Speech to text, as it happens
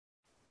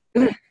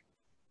Okay,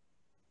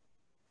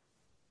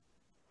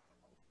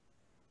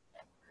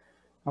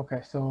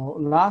 so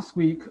last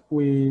week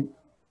we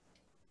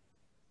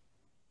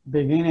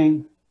have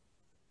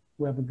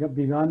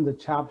begun the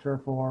chapter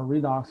for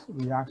redox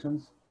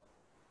reactions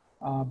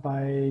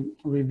by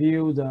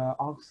review the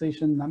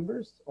oxidation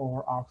numbers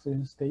or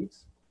oxidation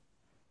states.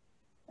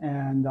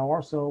 And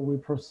also we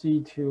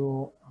proceed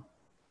to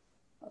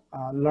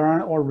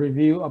learn or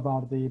review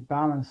about the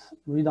balanced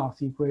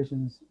redox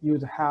equations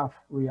use half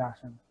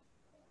reaction.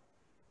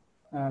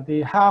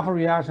 The half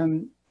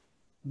reaction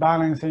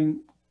balancing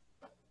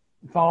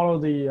follow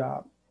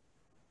the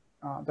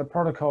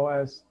protocol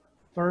as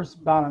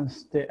first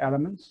balance the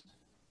elements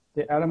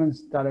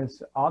that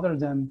is other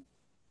than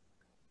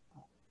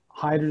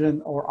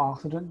hydrogen or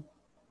oxygen,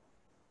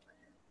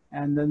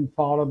 and then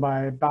followed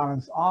by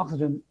balance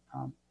oxygen,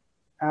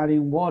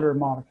 adding water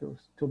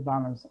molecules to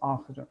balance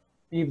oxygen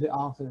if the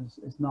oxygen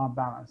is not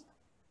balanced.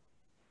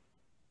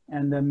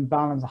 And then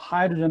balance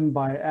hydrogen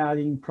by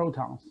adding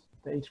protons,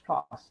 the H+,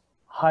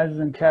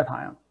 hydrogen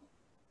cation.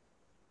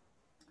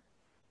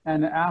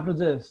 And after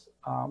this,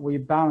 we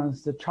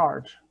balance the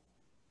charge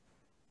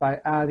by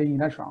adding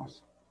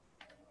electrons.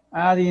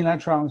 Adding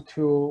electrons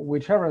to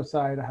whichever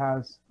side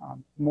has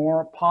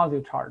more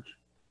positive charge.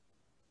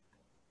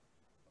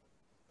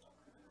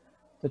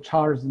 The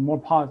charge is more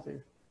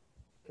positive.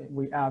 Okay,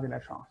 we add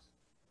electrons.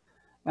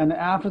 And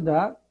after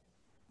that,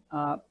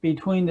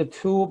 between the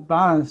two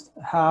balanced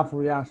half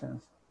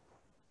reactions,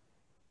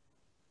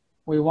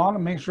 we want to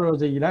make sure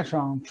the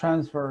electron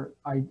transfer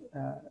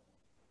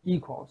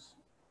equals.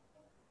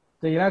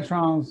 The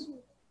electrons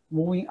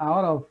moving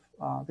out of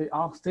the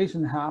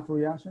oxidation half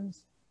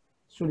reactions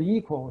should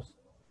equal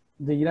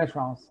the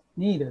electrons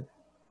needed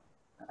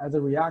as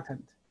a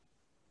reactant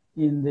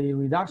in the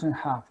reduction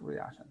half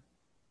reaction.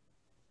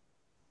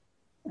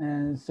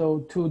 And so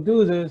to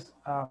do this,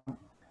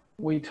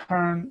 we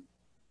turn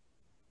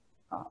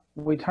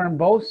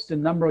both the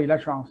number of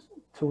electrons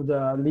to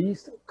the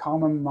least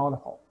common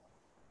multiple.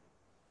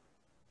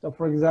 So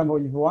for example,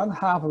 if one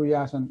half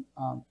reaction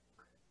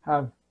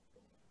have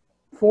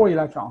 4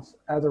 electrons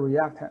as a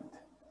reactant,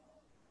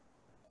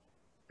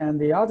 and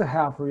the other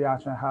half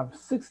reaction have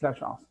 6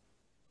 electrons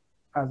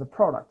as a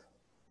product,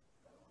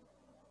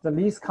 the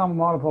least common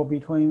multiple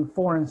between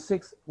 4 and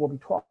 6 will be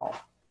 12.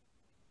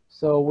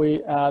 So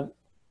we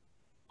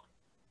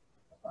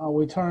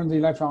turn the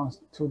electrons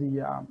to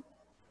the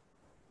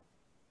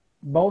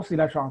both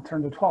electrons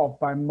turn to 12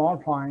 by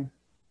multiplying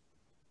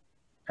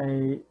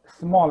a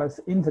smallest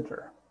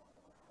integer.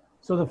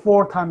 So the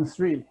 4 times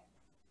 3,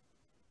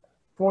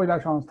 4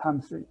 electrons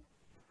times 3,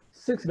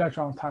 6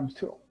 electrons times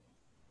 2.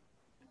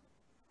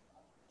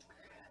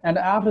 And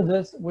after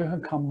this, we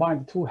can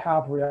combine the two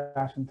half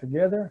reactions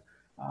together.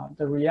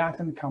 The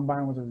reactant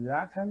combined with the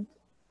reactant,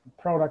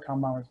 product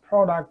combined with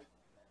product,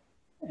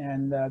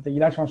 and the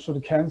electrons should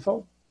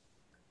cancel.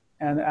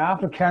 And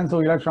after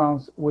cancel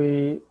electrons,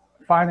 we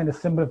finally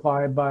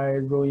simplify by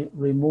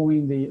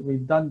removing the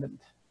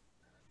redundant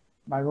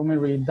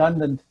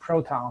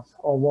protons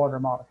or water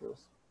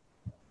molecules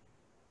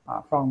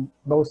from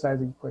both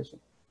sides of the equation.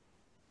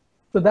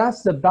 So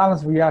that's the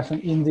balanced reaction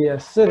in the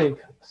acidic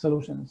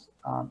solutions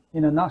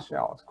in a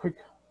nutshell. It's quick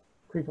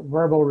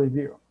verbal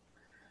review.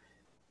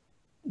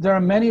 There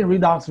are many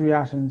redox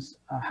reactions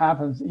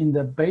happens in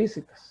the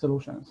basic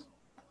solutions.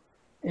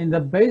 In the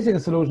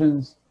basic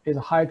solutions is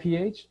high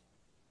pH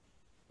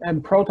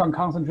and proton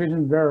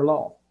concentration very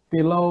low,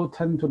 below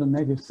 10 to the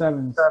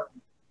 -7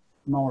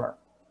 molar.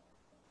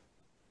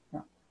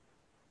 Yeah.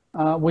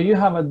 When you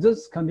have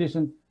this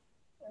condition,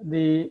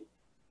 the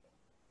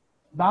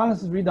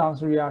balanced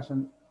redox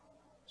reaction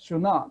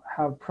should not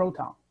have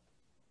proton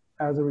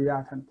as a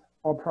reactant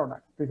or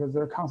product because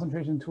their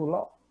concentration too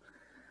low.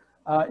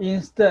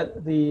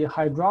 Instead, the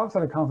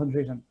hydroxide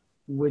concentration,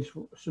 which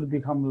should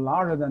become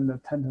larger than the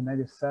 10 to the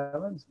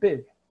 -7, is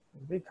big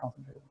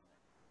concentration.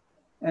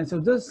 And so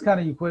this kind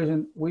of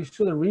equation, we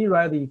should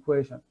rewrite the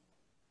equation.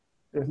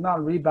 It's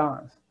not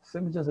rebalance,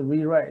 simply just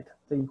rewrite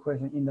the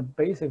equation in the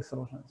basic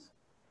solutions.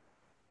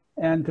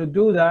 And to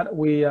do that,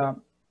 we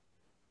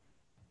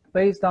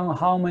based on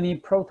how many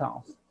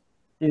protons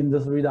in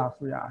this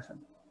redox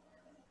reaction,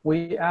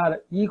 we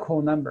add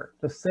equal number,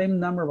 the same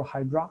number of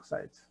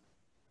hydroxides.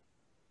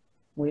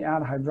 We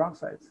add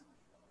hydroxides.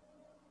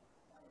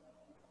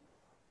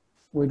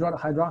 We draw the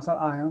hydroxide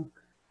ion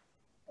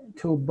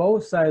to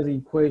both sides of the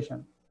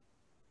equation.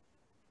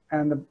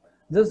 And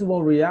this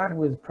will react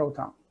with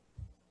proton,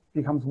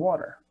 becomes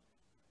water.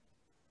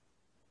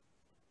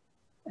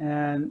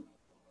 And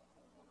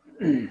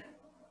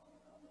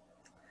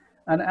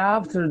and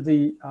after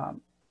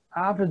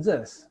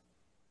this,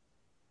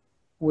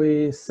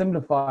 we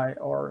simplify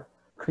or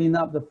clean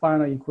up the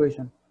final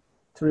equation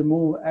to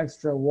remove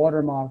extra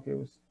water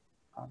molecules.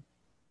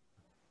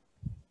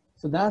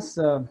 So that's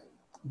the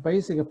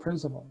basic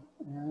principle.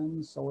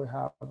 And so we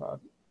have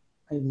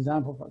an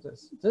example for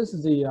this. This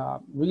is the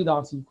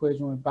redox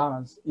equation we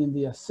balance in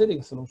the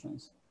acidic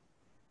solutions.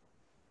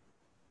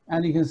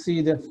 And you can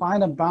see the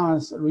final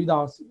balanced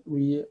redox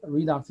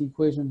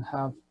equation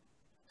have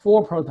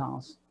 4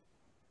 protons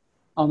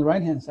on the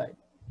right-hand side.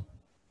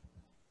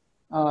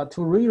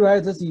 To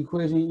rewrite this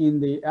equation in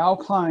the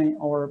alkaline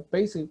or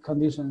basic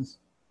conditions,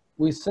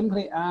 we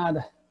simply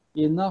add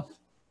enough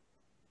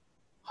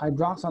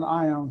hydroxide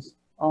ions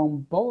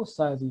on both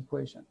sides of the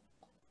equation.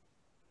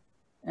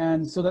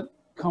 And so that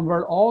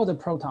convert all the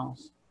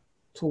protons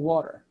to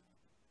water.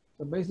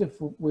 So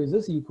basically with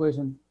this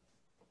equation,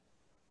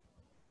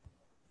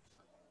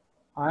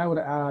 I would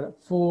add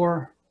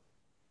 4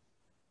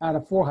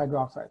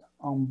 hydroxide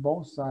on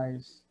both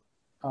sides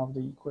of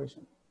the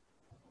equation.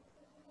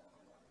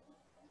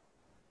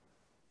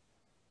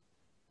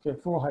 Okay,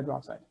 4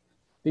 hydroxide,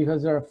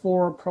 because there are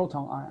 4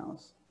 proton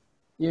ions.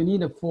 You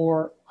need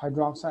 4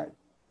 hydroxide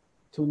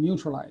to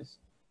neutralize.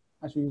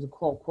 I should use a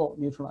quote,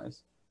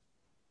 neutralize.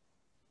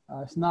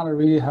 It's not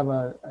really have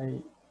a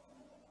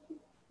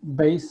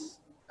base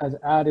as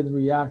added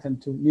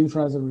reactant to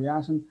neutralize the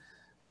reaction,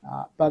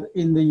 but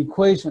in the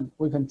equation,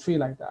 we can treat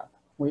like that.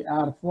 We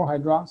add 4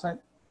 hydroxide.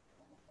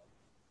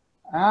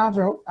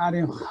 After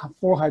adding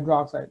 4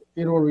 hydroxide,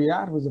 it will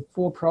react with the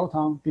 4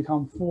 proton,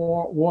 become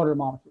 4 water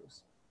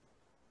molecules.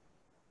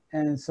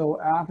 And so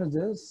after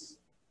this,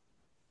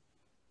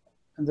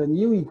 the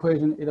new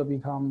equation, it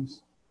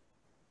becomes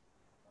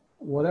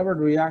whatever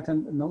the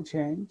reactant, no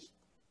change.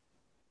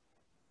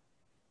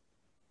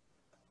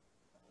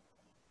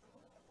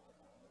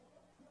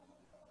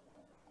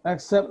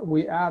 Except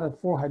we added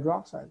 4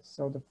 hydroxide.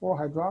 So the 4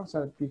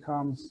 hydroxide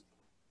becomes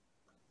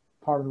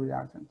part of the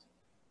reactant.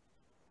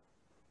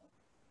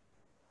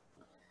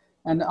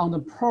 And on the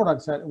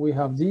product side, we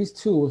have these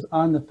 2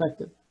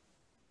 unaffected.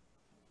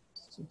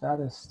 So that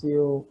is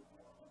still.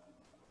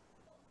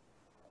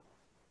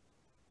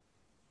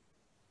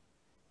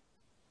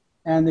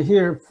 And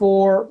here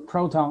 4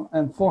 proton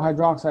and 4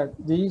 hydroxide,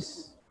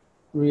 these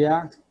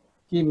react,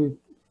 give you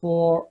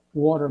 4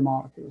 water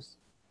molecules.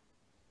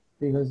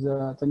 Because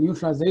the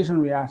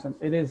neutralization reaction,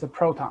 it is a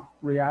proton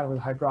react with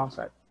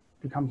hydroxide,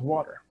 becomes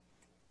water.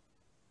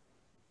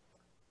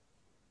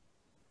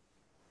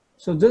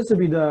 So this would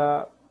be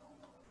the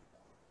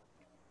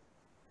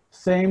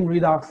same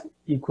redox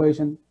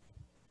equation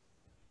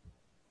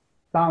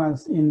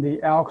balanced in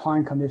the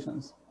alkaline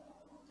conditions.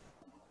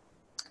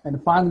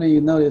 And finally,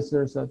 you notice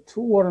there's a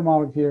 2 water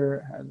molecule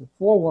here, has a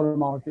 4 water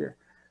molecule here.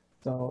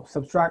 So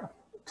subtract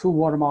 2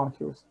 water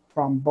molecules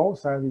from both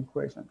sides of the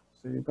equation.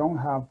 So you don't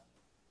have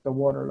the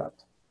water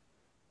left.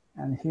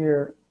 And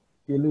here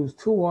you lose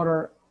 2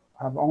 water,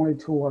 have only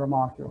 2 water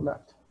molecules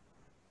left.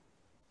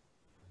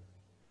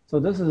 So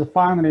this is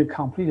finally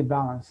completely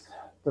balanced,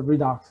 the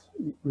redox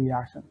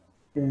reaction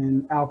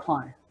in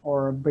alkaline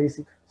or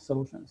basic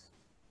solutions.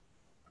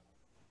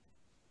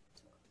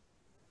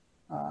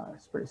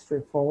 It's pretty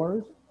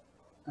straightforward.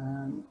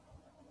 And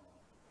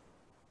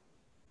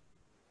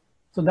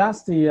so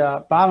that's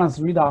the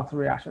balanced redox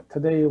reaction.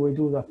 Today we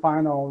do the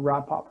final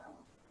wrap up.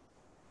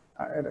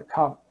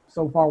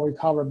 So far we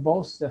covered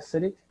both the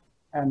acidic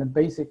and the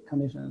basic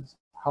conditions,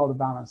 how to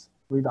balance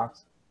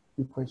redox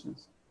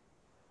equations.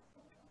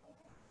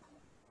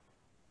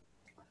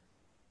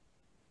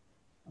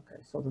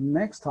 Okay, so the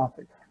next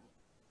topic,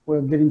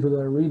 we'll get into the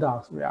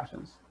redox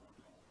reactions.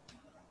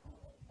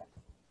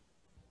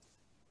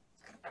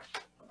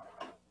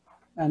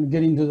 And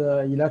get into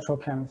the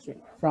electrochemistry.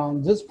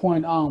 From this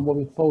point on, we'll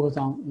be focused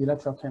on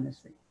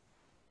electrochemistry.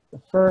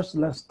 But first,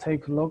 let's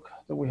take a look.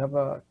 So we have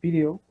a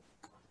video.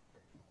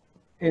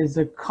 Is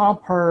a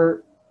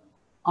copper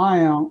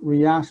ion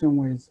reaction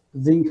with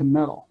zinc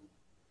metal.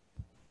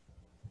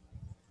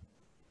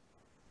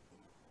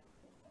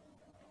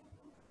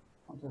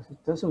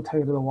 This will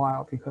take a little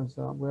while because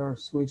we're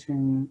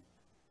switching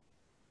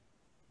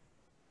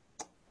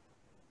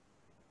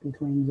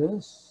between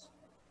this.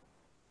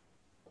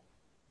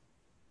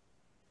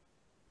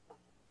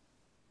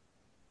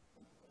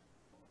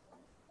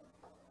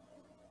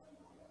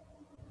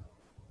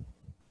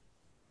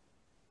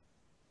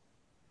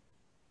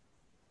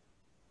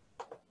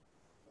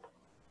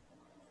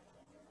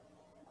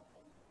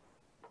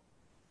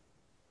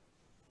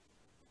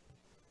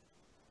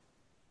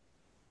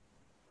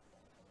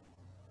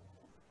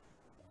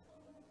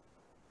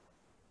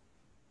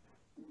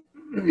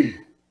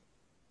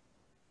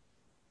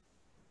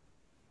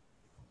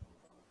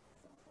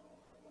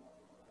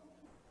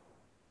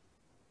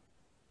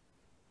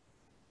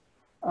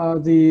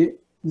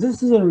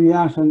 This is a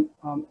reaction.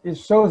 It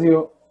shows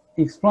you,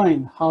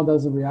 explain how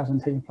does the reaction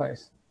take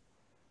place.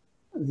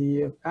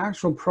 The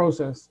actual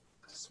process,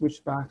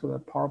 switch back to the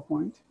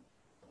PowerPoint.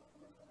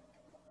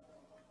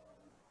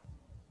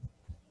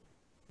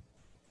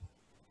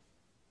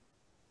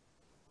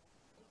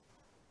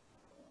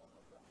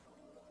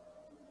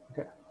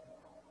 Okay.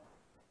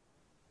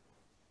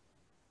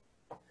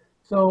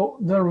 So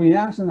the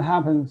reaction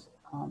happens,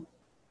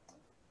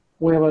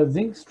 we have a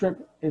zinc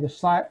strip,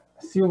 it's a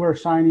silver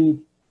shiny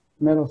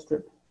metal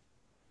strip,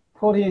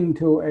 put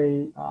into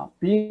a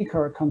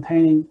beaker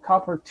containing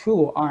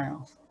copper-2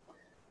 ions.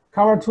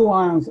 Copper-2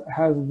 ions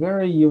has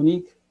very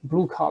unique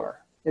blue color.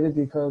 It is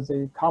because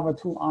the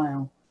copper-2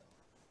 ion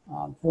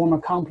form a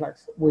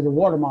complex with the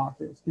water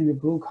molecules, give you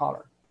blue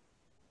color.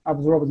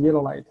 absorb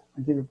yellow light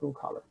and give you blue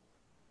color.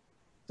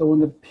 So when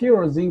the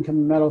pure zinc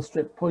metal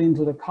strip put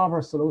into the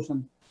copper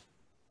solution,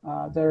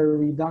 there are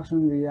redox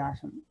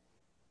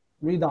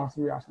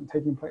reaction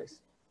taking place.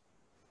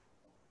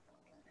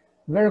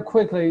 Very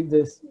quickly,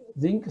 this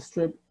zinc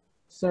strip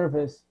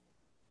surface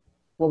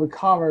will be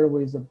covered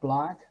with a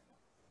black,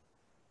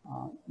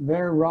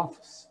 very rough,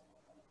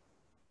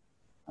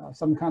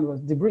 some kind of a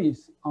debris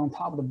on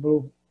top of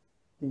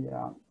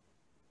the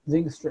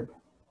zinc strip.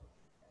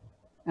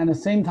 And at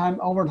the same time,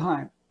 over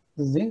time,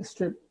 the zinc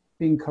strip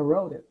being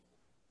corroded,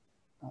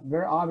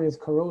 very obvious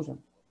corrosion.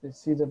 You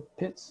see the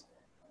pits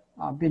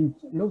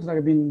looks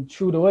like being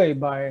chewed away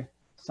by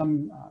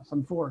some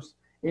force.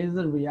 Is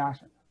a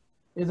reaction.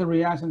 Is a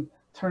reaction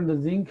turn the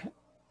zinc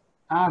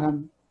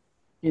atom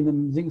in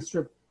the zinc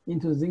strip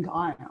into zinc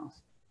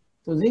ions.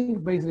 So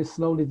zinc basically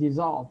slowly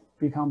dissolve,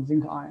 become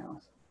zinc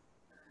ions.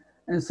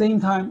 At the same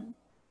time,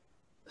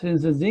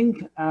 since the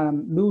zinc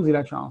atom lose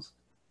electrons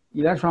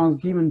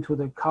given to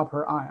the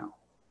copper ion.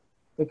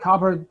 The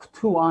copper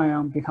 2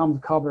 ion becomes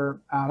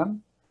copper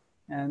atom,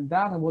 and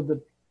that was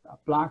the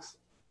black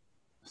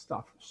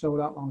stuff showed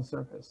up on the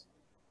surface.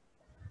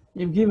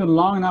 If given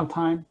long enough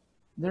time,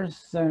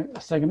 there's a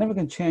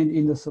significant change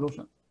in the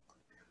solution.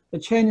 The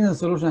change in the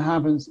solution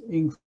happens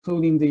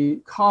including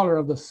the color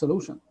of the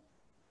solution.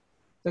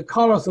 The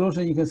color of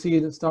solution, you can see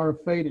it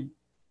started fading.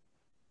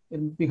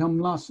 It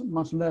becomes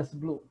much less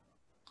blue.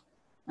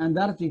 And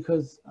that's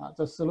because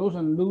the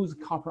solution loses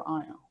copper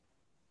ion.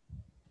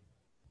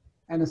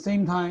 At the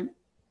same time,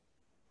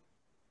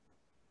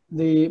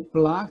 the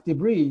black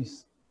debris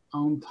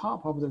on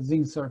top of the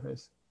zinc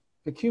surface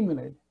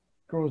accumulate,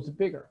 grows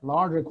bigger,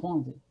 larger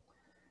quantity.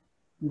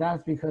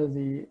 That's because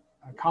the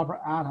copper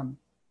atom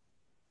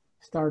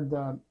started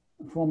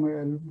forming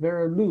a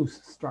very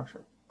loose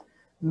structure.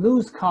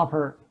 Loose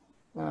copper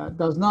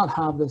does not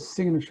have the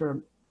signature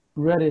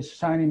reddish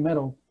shiny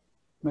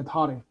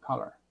metallic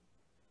color.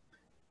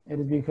 It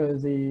is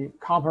because the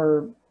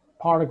copper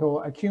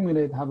particle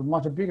accumulate have a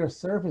much bigger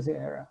surface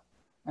area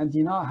and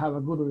do not have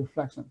a good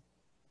reflection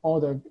or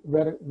the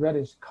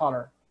reddish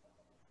color.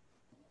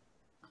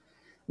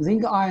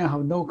 Zinc ion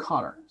have no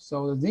color,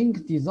 so the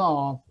zinc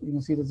dissolved. You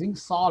can see the zinc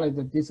solid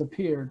that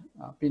disappeared,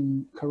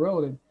 been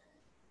corroded,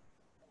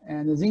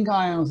 and the zinc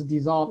ions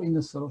dissolved in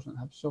the solution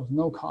shows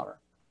no color.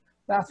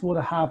 That's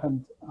what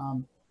happened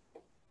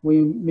when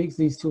you mix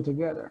these two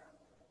together.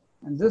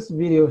 And this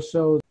video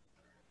shows,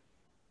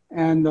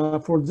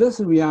 and for this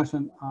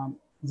reaction,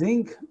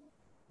 zinc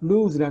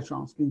lose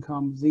electrons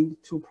become zinc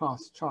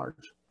 2+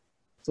 charge.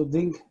 So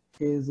zinc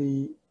is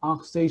the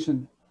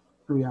oxidation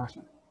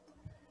reaction.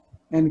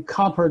 And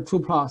copper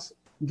 2+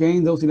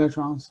 gain those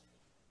electrons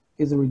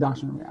is a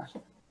reduction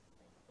reaction.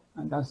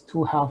 And that's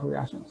two half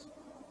reactions.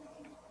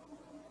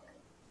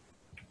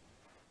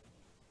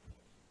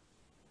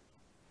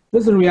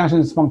 This reaction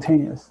is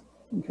spontaneous.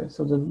 Okay,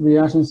 so the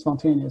reaction is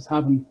spontaneous,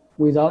 happen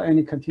without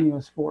any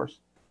continuous force.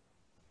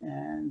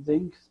 And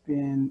zinc's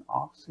being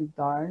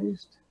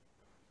oxidized.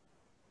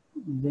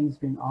 Zinc's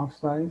being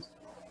oxidized.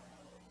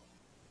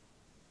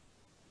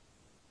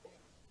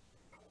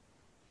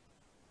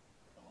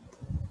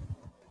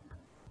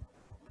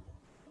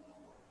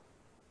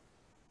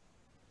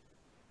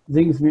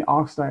 Zinc's being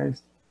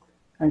oxidized,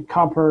 and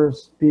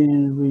copper's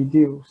being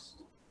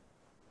reduced.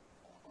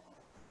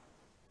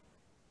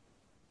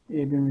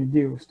 It's been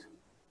reduced.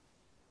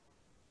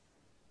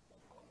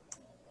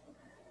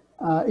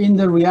 In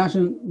the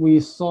reaction we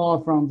saw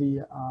from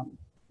the,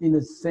 in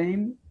the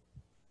same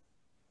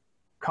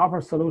copper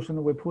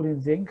solution we put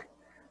in zinc,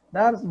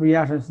 that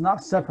reaction is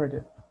not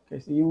separated. Okay,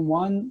 so in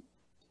one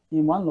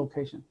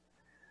location,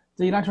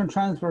 the electron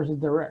transfer is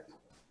direct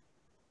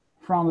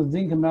from the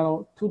zinc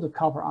metal to the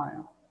copper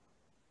ion.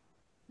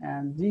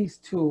 And these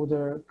two,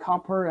 the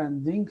copper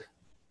and zinc,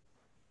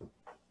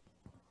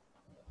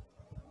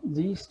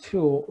 these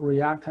two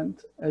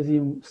reactant is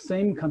in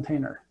same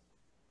container.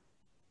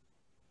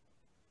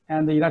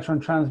 And the electron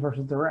transfer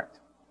is direct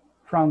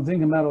from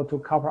zinc metal to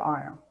copper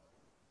ion.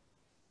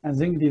 And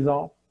zinc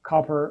dissolve,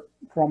 copper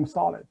forms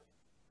solid.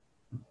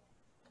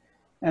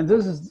 And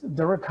this is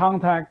direct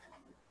contact.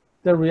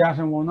 The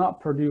reaction will not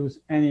produce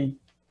any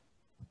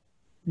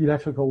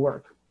electrical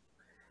work.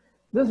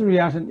 This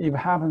reaction, if it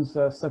happens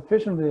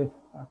sufficiently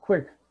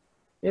quick,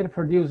 it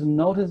produces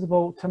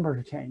noticeable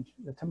temperature change,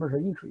 the temperature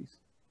increase,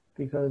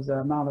 because the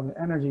amount of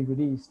energy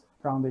released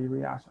from the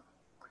reaction.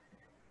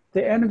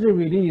 The energy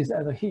released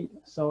as a heat,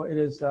 so it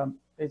is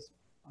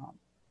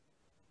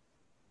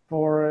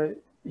for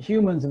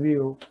humans'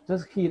 view,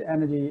 this heat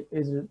energy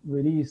is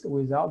released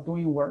without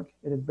doing work.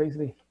 It is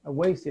basically a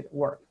wasted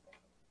work,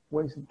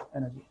 wasted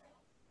energy.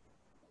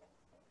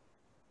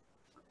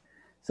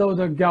 So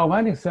the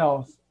galvanic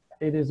cells,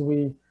 it is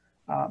we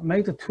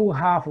make the two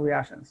half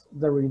reactions.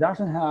 The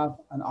reduction half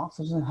and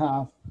oxidation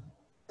half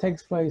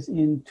takes place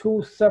in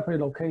two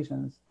separate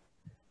locations,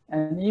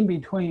 and in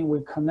between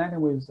we connect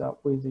with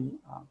the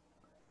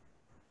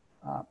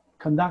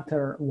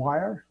conductor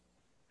wire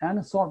and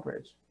a salt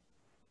bridge.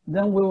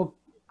 Then we'll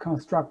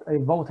construct a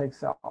Voltaic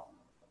cell.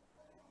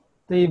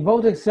 The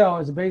Voltaic cell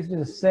is basically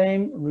the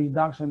same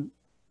reduction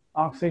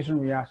oxidation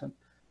reaction,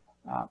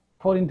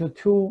 put into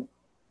two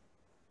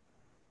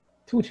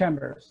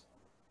chambers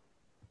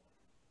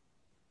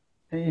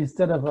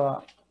instead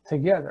of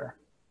together.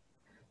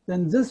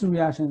 Then this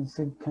reaction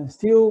can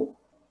still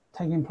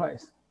taking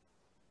place,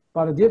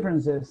 but the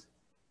difference is,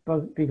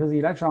 because the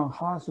electron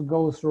has to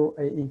go through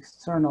an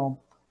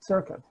external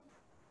circuit,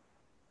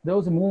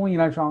 those moving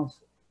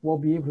electrons will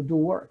be able to do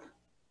work.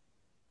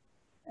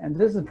 And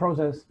this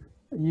process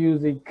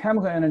uses the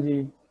chemical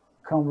energy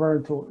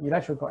converted to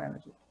electrical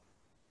energy.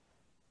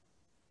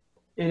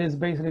 It is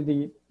basically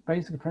the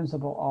basic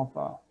principle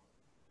of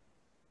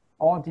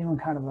all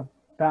different kind of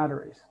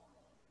batteries.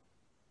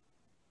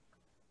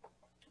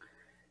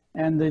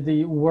 And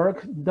the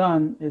work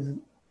done is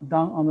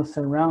done on the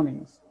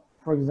surroundings.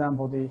 For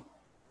example, the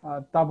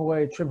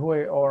AA,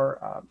 AAA,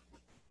 or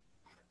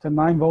the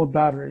 9-volt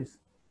batteries,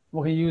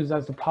 we can use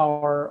as to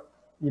power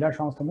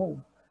electrons to move,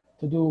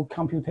 to do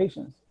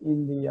computations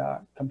in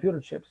the computer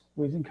chips,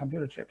 within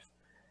computer chips,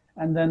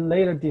 and then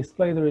later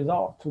display the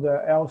result to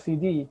the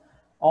LCD.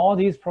 All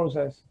these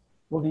processes,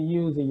 we can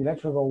use the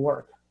electrical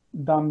work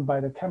done by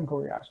the chemical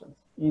reactions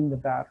in the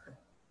battery.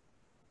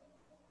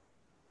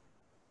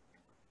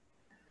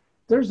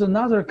 There's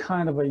another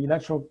kind of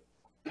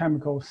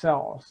electrochemical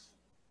cells,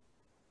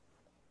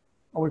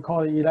 or we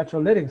call it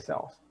electrolytic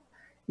cells.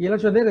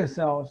 Electrolytic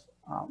cells,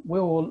 we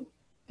will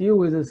deal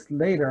with this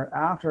later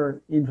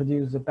after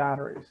introduce the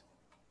batteries.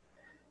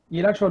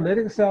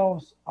 Electrolytic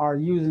cells are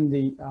using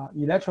the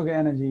electrical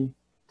energy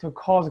to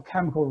cause a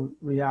chemical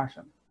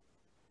reaction.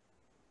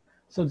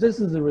 So this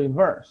is the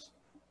reverse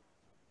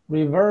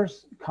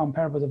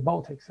compared with the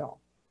Voltaic cell.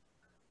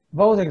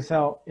 Voltaic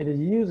cell, it is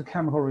use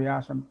chemical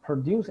reaction,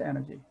 produce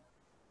energy,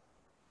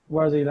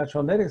 whereas the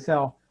electrolytic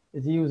cell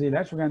is use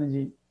electrical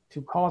energy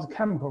to cause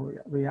chemical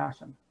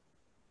reaction,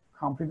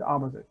 complete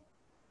opposite.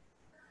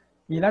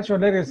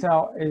 Electrolytic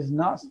cell is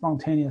not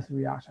spontaneous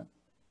reaction.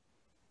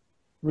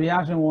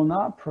 Reaction will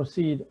not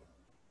proceed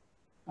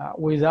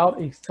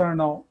without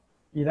external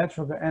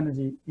electrical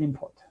energy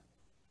input.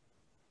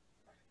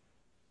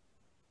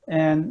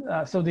 And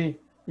so the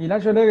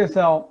electrolytic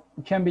cell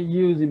can be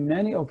used in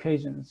many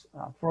occasions.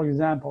 For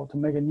example, to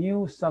make a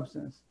new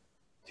substance,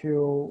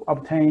 to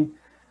obtain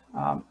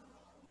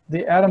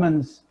the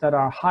elements that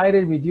are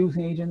highly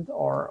reducing agent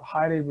or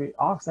highly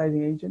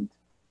oxidizing agent.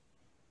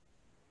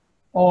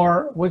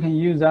 Or we can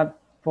use that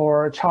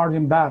for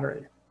charging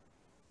battery.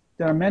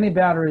 There are many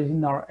batteries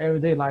in our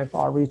everyday life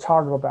are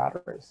rechargeable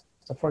batteries.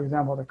 So for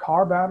example, the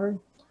car battery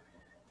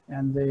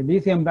and the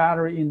lithium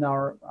battery in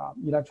our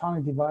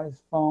electronic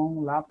device,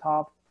 phone,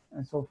 laptop,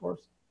 and so forth.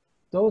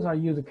 Those are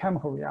used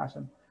chemical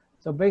reaction.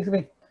 So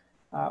basically,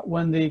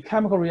 when the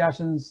chemical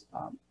reactions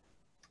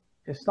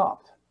is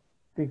stopped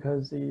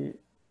because the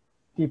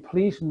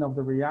depletion of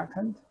the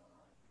reactant,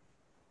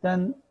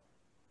 then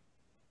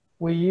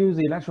we use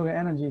the electrical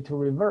energy to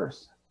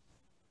reverse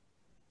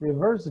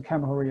the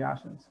chemical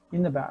reactions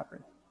in the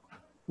battery,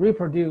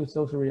 reproduce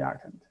those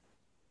reactants,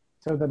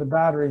 so that the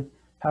battery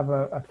have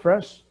a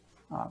fresh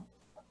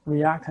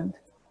reactant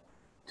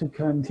to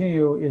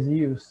continue its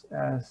use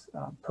as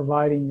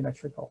providing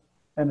electrical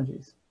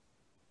energies.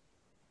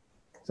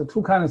 So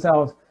two kinds of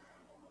cells.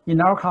 In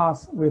our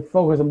class, we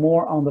focus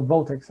more on the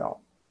Voltaic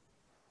cell.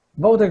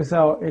 Voltaic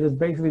cell, it is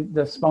basically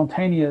the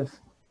spontaneous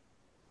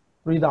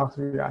redox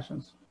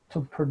reactions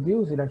to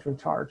produce electric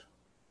charge,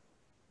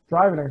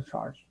 drive electric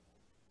charge.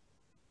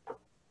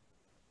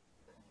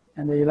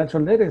 And the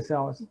electrolytic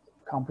cell is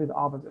complete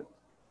opposite,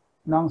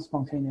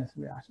 non-spontaneous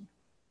reaction.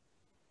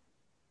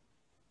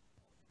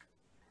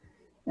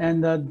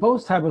 And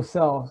both types of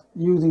cells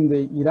using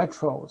the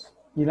electrodes.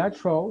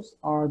 Electrodes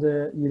are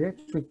the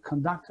electric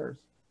conductors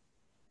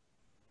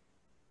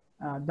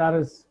that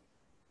is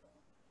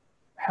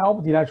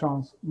help the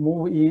electrons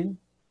move in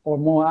or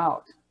move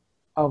out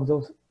of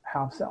those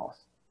half cells.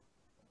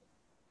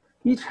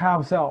 Each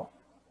half cell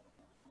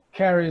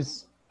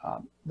carries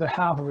the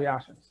half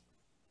reactions.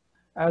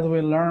 As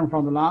we learned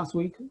from the last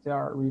week, there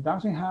are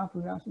reduction half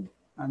reaction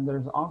and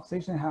there's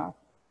oxidation half.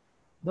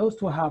 Those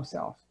two half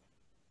cells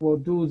will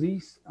do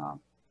these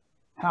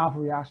half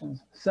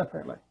reactions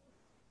separately.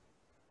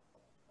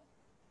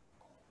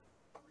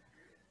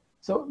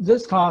 So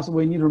this class,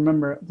 we need to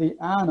remember the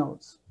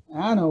anodes.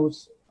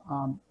 Anodes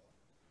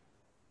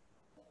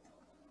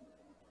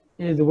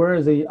is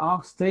where the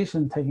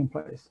oxidation taking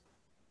place.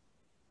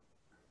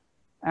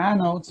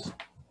 Anodes,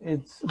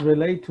 it's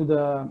related to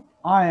the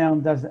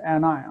ion, that's the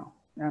anion.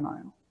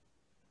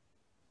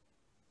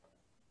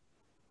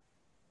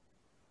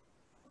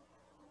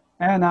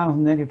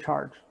 Anion negative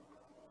charge.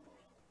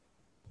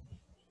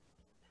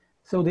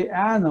 So the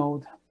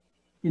anode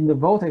in the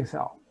Voltaic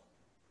cell,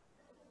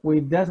 we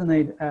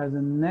designate as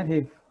a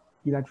negative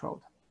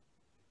electrode.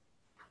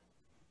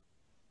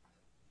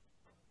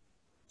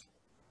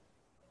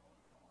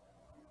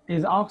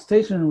 Is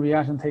oxidation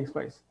reaction takes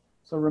place.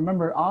 So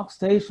remember,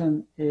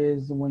 oxidation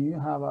is when you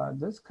have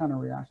this kind of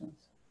reactions.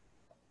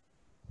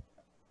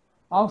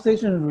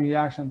 Oxidation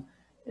reaction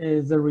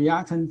is the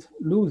reactant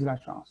lose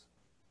electrons.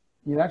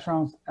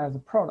 electrons as a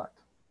product.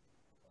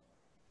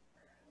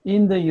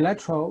 In the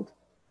electrode,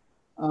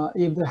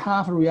 if the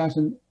half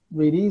reaction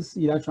release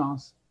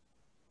electrons,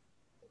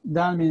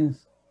 that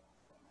means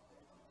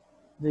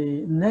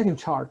the negative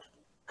charge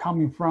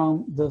coming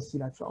from this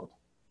electrode.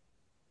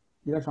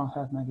 Electron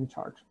has negative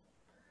charge.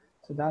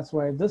 So that's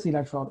why this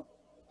electrode,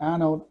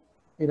 anode,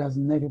 it has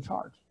negative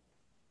charge.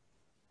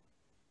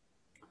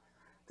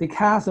 The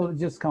cathode is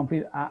just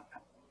complete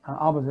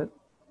opposite.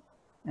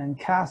 And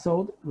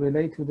cathode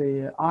relate to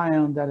the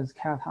ion that is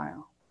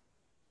cation.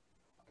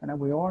 And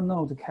we all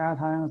know the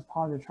cation is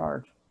positive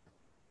charge.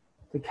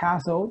 The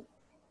cathode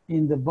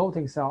in the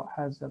Voltaic cell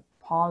has a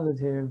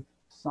positive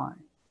sign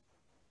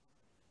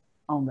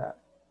on that.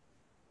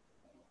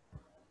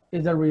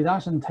 Is a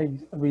reduction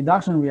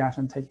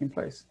reaction taking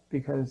place,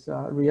 because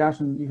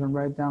reaction you can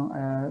write down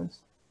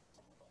as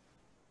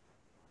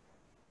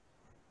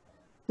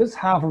this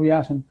half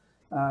reaction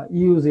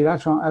use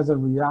electron as a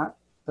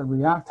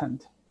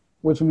reactant,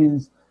 which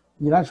means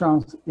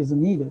electrons is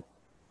needed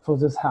for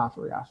this half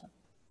reaction.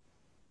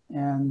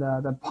 And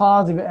the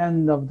positive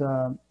end of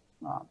the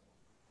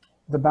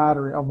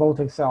battery of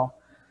Voltaic cell,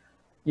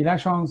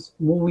 electrons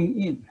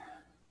moving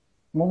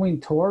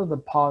toward the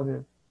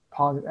positive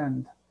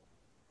end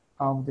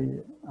of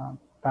the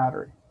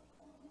battery.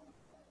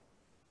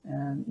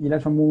 And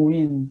electron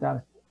moving,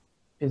 that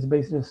is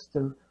basically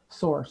the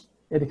source.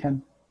 It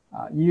can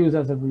use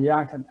as a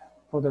reactant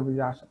for the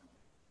reactions.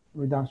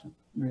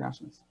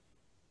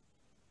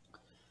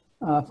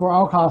 For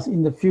our class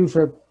in the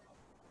future,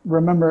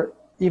 remember,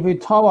 if we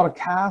talk about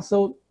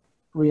cathode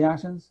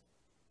reactions,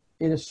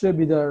 it should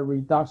be the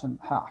reduction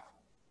half.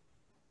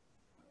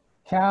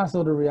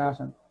 Cathode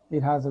reaction,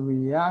 it has a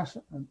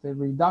reaction, the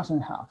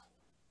reduction half.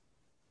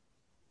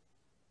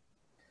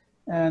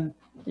 And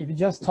if you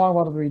just talk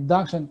about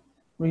the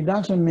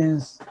reduction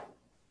means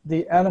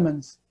the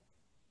elements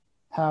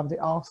have the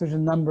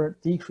oxygen number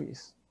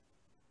decrease.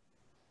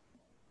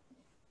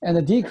 And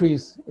the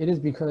decrease, it is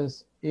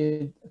because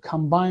it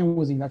combined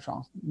with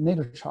electrons,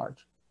 negative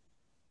charge.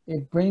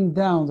 It brings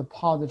down the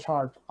positive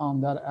charge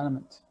on that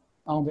element,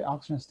 on the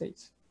oxygen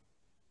states.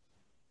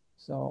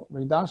 So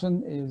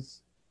reduction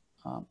is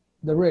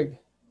the rig.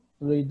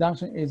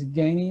 Reduction is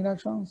gaining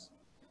electrons.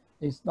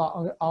 It's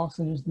the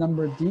oxygen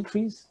number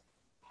decrease,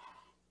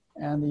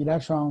 and the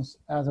electrons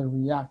as a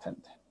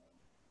reactant.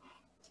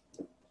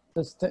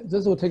 This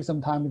will take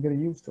some time to get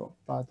used to,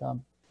 but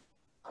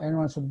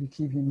everyone should be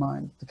keeping in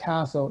mind the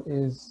cathode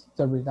is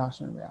the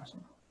reduction reaction.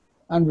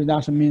 And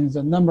reduction means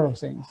a number of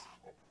things.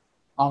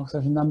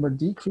 Oxygen number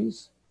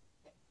decrease.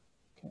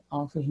 Okay,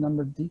 oxygen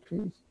number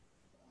decrease.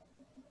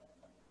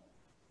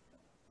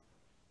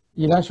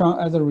 Electron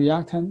as a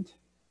reactant.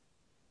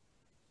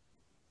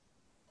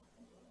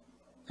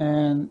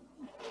 And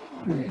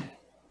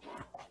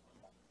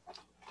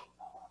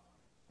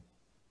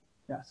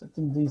yes, I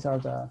think these are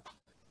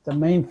the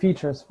main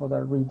features for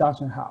the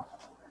reduction half.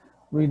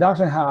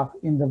 Reduction half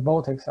in the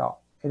Voltaic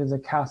cell, it is a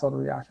cathode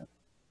reaction.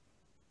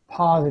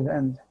 Positive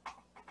end.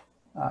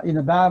 In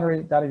the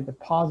battery, that is the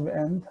positive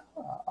end,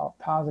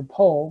 positive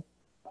pole,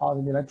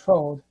 positive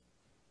electrode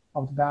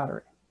of the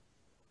battery.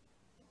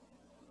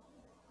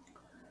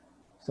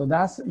 So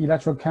that's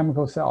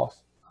electrochemical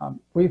cells.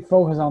 We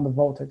focus on the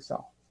Voltaic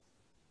cell.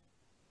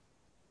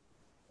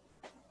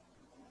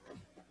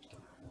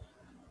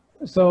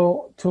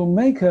 So to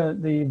make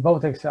the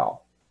Voltaic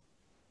cell,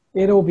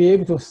 it will be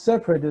able to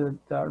separate the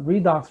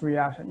redox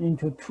reaction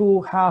into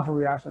two half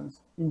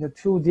reactions, into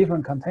two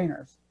different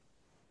containers.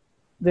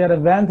 The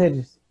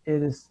advantage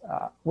is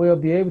we'll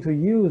be able to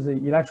use the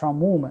electron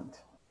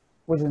movement,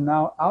 which is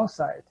now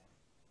outside,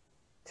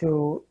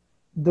 to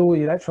do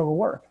electrical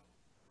work,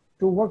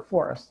 do work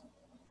for us.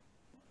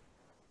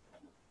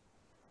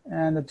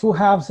 And the two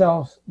half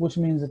cells, which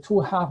means the two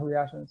half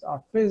reactions,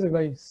 are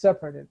physically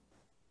separated.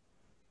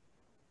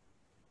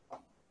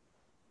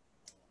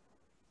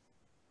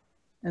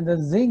 And the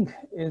zinc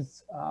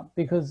is,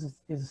 because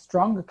it's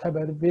stronger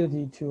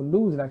capability to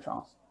lose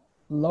electrons,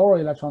 lower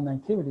electron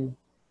activity,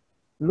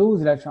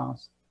 lose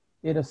electrons,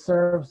 it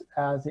serves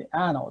as the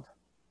anode.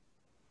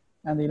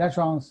 And the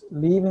electrons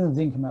leaving the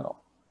zinc metal.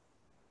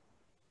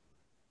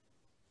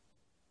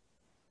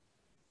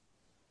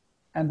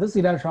 And this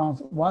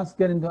electrons, once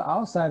get into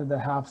outside of the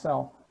half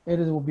cell, it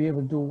will be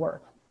able to do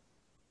work.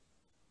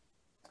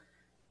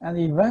 And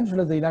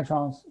eventually the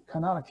electrons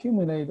cannot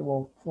accumulate,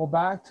 will fall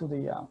back to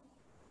the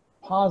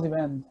positive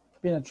end,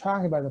 being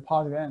attracted by the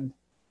positive end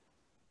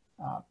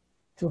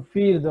to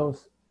feed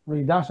those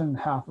reduction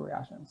half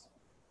reactions.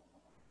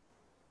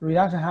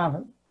 Reduction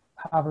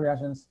half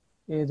reactions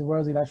is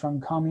where the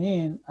electron come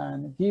in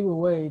and give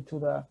way to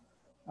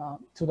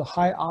the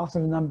high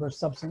oxygen number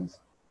substance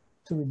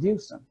to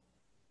reduce them.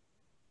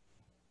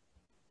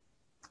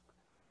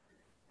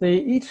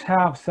 Each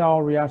half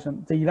cell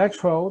reaction, the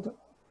electrode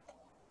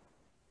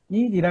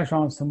need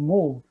electrons to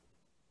move,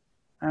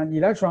 and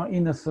electron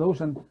in the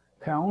solution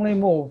can only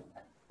move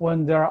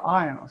when there are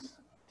ions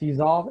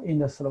dissolved in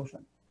the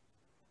solution.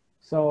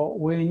 So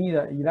we need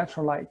an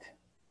electrolyte,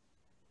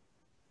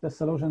 the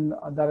solution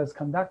that is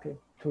conductive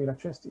to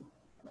electricity.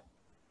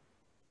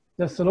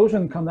 The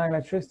solution conduct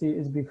electricity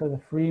is because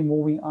of free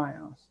moving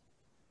ions.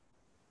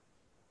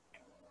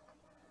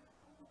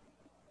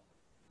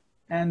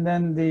 And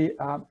then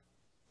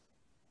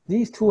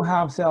these two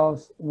half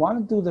cells,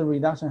 one do the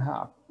reduction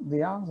half,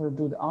 the other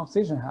do the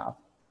oxidation half.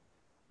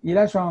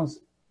 Electrons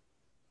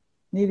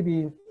need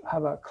to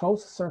have a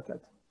closed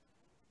circuit.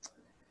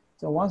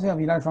 So once you have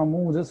electron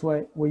move this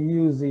way, we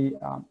use the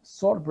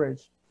salt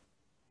bridge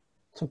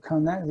to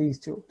connect these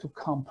two to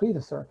complete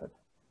the circuit.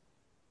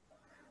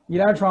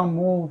 Electron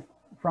move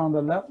from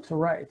the left to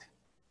right.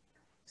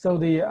 So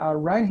the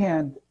right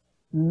hand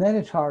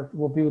negative charge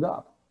will build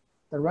up.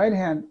 The right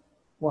hand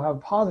will have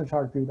positive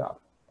charge build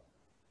up.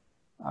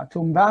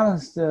 To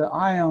balance the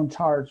ion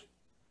charge,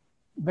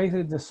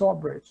 basically the salt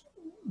bridge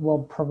will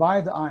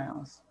provide the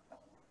ions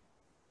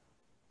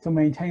to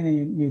maintain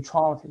the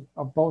neutrality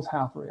of both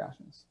half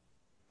reactions.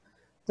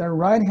 The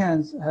right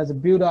hand has a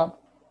build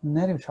up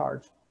negative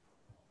charge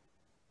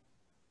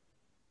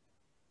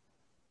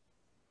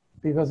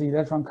because the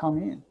electron come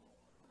in.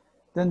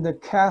 Then the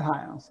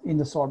cations in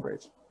the salt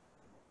bridge.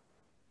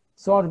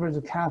 Salt bridge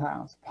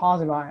cations,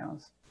 positive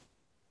ions,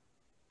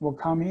 will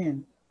come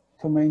in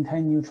to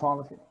maintain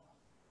neutrality.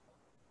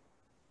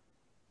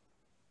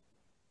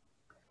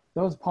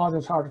 Those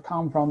positive charges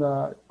come from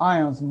the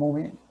ions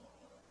moving in.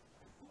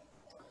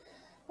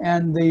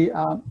 And the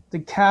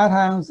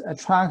cations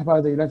attracted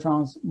by the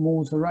electrons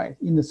move to the right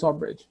in the salt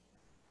bridge.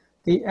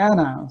 The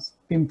anions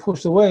being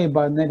pushed away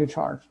by negative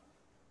charge.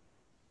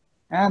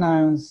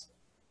 Anions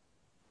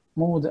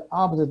move the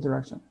opposite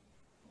direction.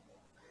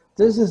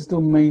 This is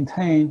to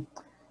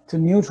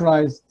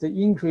neutralize the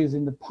increase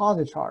in the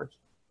positive charge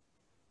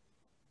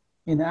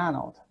in the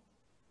anode.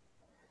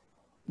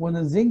 When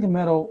the zinc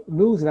metal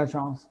loses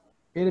electrons,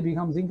 it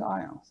becomes zinc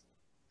ions.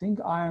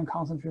 Zinc ion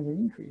concentration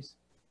increase.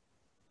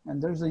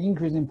 And there's an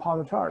increase in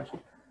positive charge.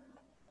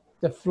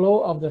 The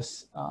flow of the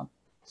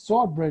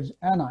salt bridge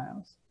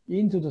anions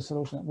into the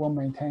solution will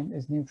maintain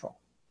its neutral.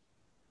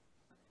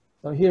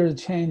 So here's a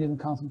change in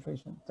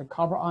concentration. The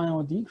copper ion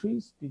will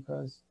decrease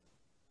because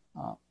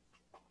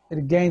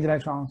it gains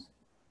electrons,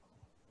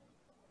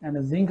 and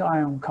the zinc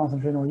ion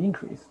concentration will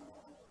increase.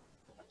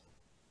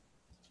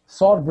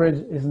 Salt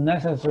bridge is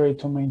necessary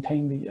to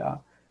maintain the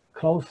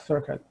closed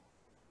circuit.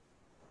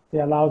 It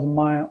allows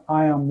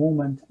ion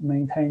movement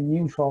maintain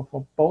neutral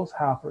for both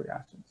half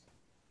reactions.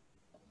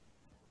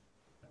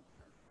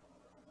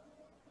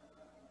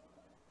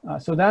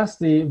 So that's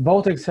the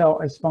Voltaic cell,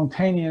 a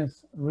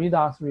spontaneous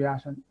redox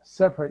reaction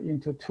separate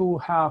into two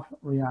half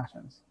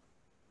reactions.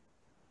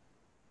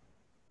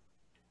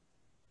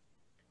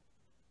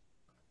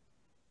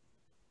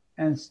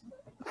 And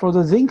for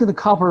the zinc and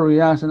copper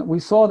reaction, we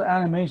saw the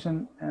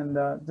animation, and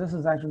this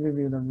is actually give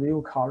you the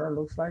real color,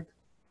 looks like.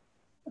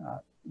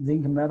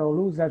 Zinc metal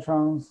lose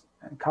electrons,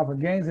 and copper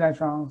gains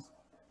electrons.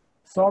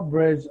 Salt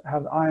bridge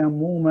have ion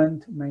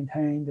movement,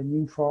 maintain the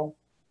neutral.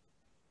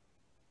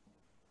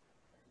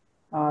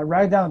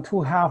 Write down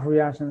two half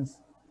reactions.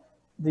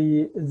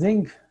 The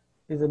zinc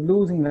is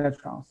losing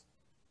electrons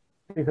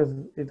because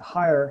it's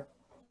higher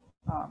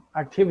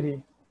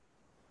activity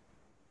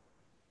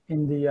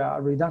in the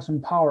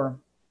reduction power,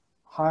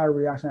 higher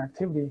reaction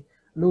activity,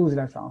 lose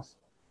electrons.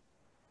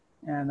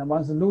 And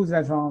once it lose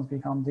electrons,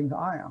 become zinc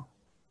ion.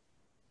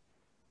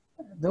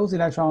 Those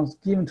electrons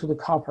given to the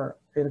copper,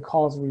 it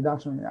causes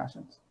reduction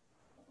reactions.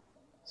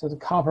 So the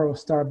copper will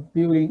start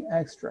building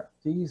extra.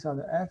 These are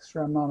the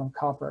extra amount of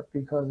copper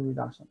because of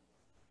reduction.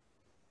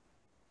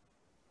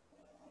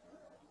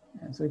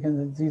 And so you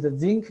can see the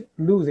zinc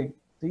losing.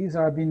 These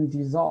are being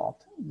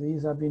dissolved.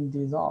 These are being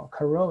dissolved,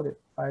 corroded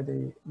by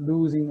the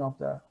losing of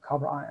the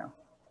copper ion.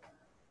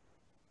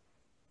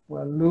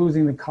 We're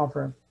losing the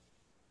copper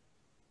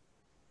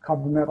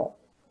metal.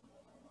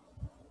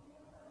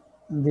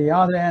 And the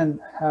other end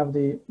have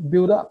the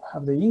build up,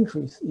 have the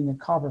increase in the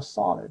copper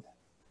solid.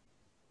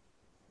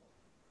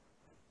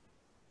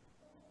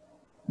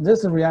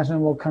 This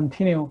reaction will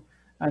continue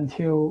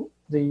until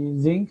the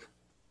zinc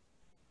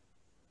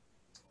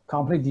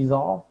completely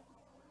dissolve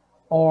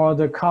or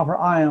the copper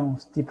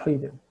ions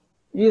depleted.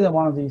 Either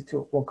one of these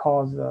two will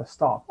cause the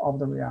stop of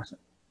the reaction.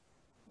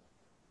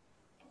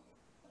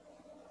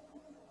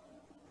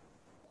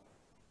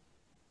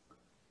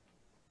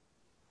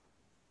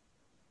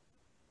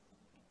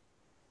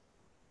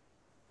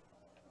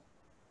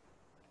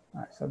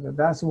 All right, so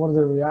that's what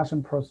the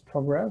reaction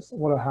progress,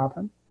 what will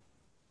happen.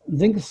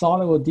 Zinc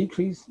solid will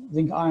decrease,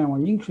 zinc ion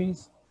will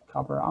increase,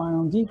 copper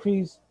ion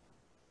decrease.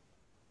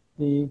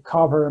 The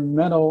copper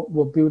metal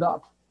will build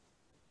up,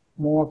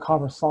 more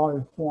copper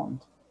solid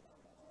formed.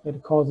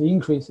 It causes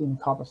increase in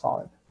copper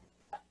solid.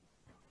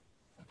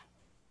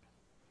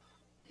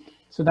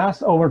 So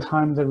that's over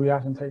time the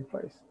reaction takes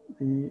place.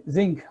 The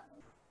zinc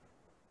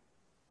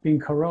being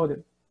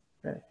corroded,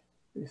 okay,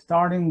 the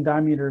starting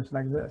diameters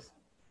like this.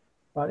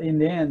 But in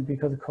the end,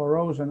 because of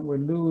corrosion, we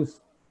lose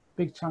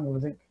big chunk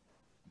of zinc.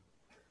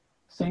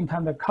 Same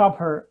time, the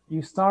copper,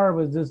 you start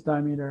with this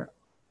diameter.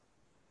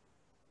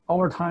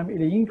 Over time, it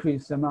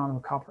increases the amount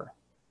of copper.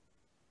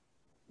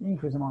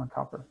 Increase the amount of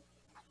copper.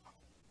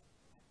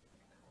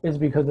 is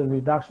because of the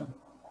reduction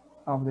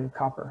of the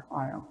copper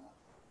ion.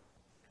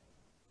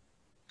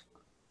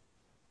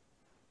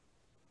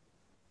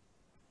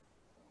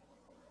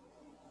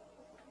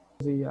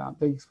 The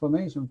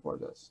explanation for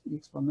this,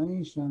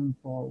 explanation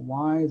for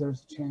why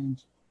there's a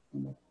change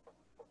in the,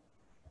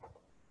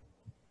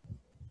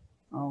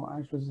 oh,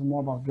 actually this is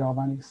more about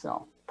galvanic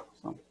cell.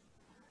 So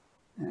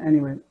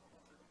anyway,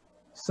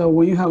 so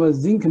when you have a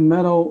zinc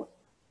metal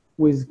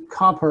with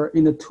copper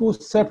in the two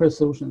separate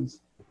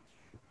solutions,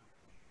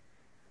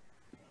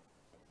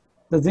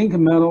 the zinc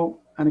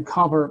metal and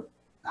copper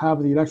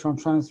have the electron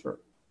transfer.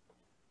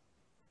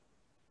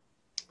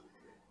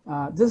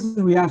 This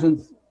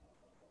reaction,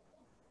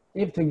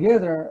 if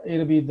together,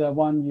 it'll be the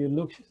one you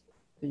look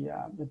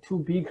the two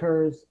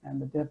beakers and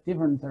the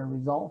different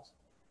results.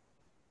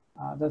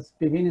 That's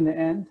beginning and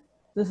end.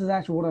 This is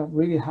actually what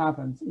really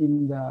happens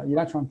in the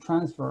electron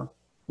transfer,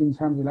 in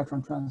terms of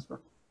electron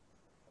transfer.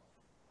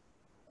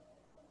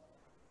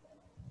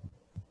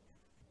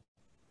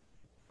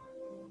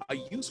 A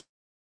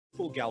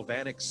useful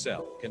galvanic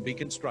cell can be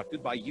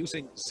constructed by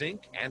using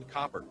zinc and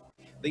copper.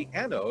 The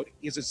anode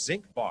is a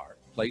zinc bar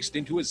placed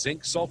into a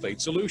zinc sulfate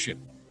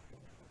solution.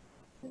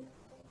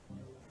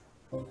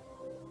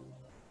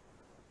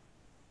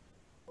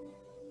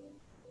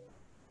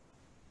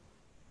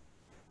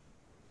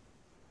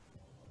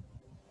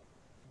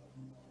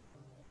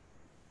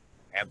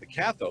 And the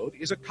cathode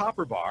is a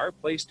copper bar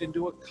placed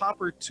into a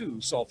copper-2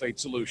 sulfate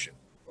solution.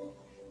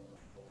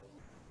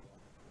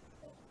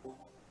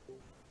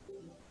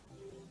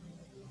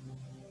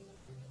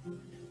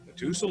 The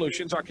two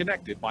solutions are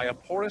connected by a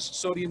porous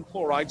sodium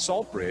chloride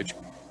salt bridge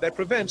that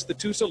prevents the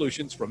two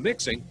solutions from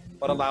mixing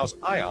but allows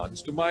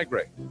ions to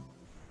migrate.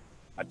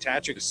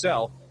 Attaching a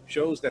cell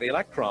shows that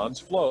electrons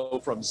flow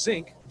from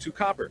zinc to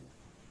copper.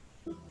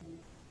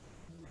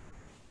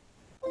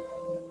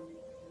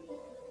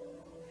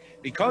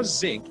 Because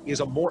zinc is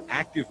a more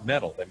active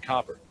metal than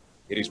copper,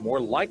 it is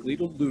more likely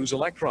to lose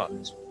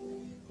electrons.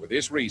 For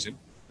this reason,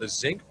 the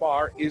zinc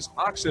bar is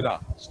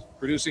oxidized,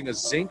 producing a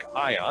zinc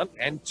ion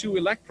and 2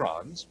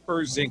 electrons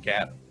per zinc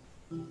atom.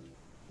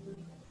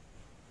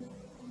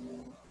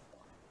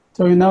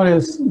 So you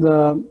notice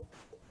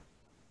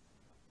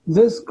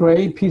this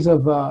gray piece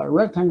of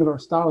rectangular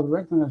style,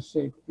 rectangular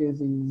shape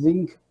is a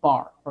zinc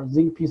bar or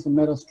zinc piece of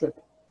metal strip.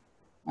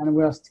 And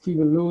we are keep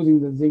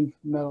losing the zinc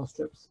metal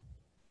strips.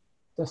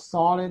 The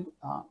solid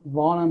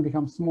volume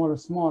becomes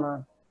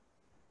smaller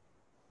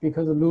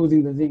because of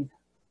losing the zinc.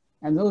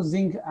 And those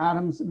zinc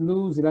atoms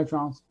lose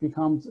electrons,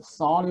 becomes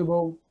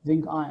soluble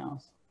zinc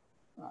ions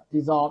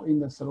dissolved in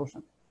the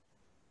solution.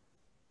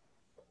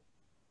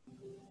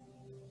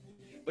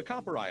 The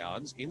copper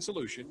ions in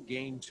solution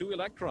gain 2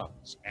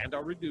 electrons and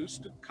are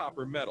reduced to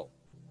copper metal.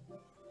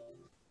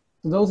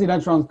 So those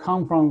electrons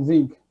come from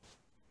zinc,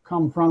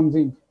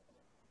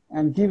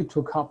 and give it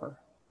to copper.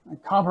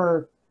 And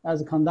copper,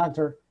 as a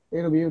conductor,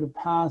 it'll be able to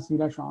pass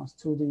electrons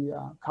to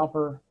the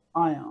copper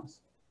ions,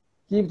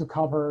 give the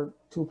copper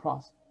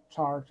 2+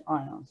 charge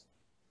ions.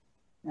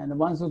 And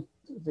once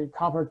the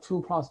copper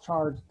 2+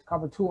 charge,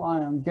 copper 2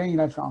 ion gain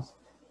electrons,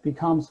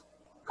 becomes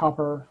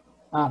copper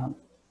atom.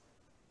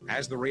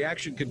 As the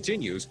reaction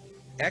continues,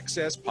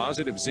 excess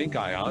positive zinc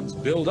ions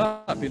build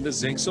up in the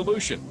zinc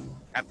solution.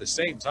 At the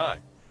same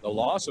time, the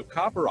loss of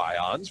copper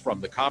ions from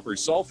the copper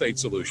sulfate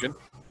solution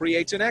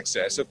creates an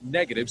excess of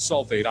negative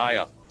sulfate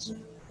ions.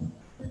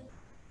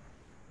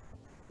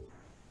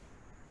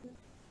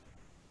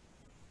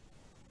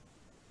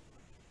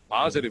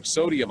 Positive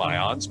sodium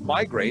ions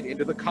migrate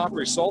into the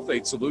copper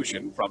sulfate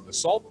solution from the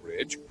salt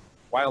bridge,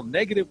 while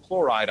negative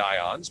chloride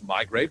ions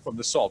migrate from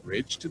the salt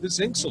bridge to the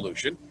zinc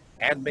solution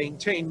and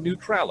maintain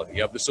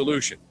neutrality of the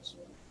solutions.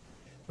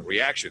 The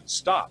reaction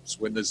stops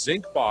when the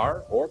zinc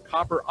bar or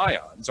copper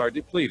ions are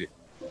depleted.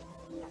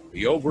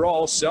 The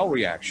overall cell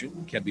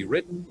reaction can be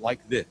written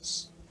like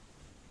this.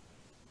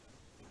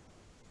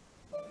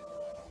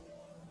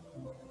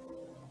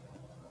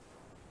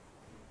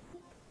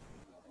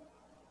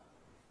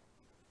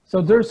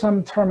 So there's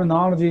some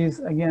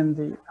terminologies, again,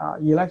 the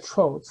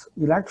electrodes.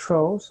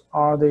 Electrodes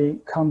are the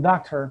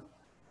conductor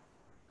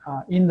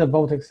in the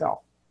Voltaic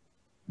cell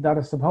that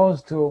is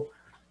supposed to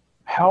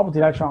help the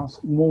electrons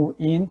move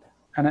in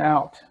and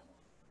out.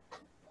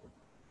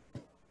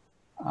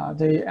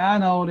 The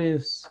anode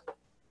is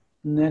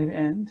negative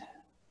end,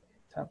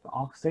 have the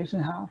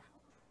oxidation half.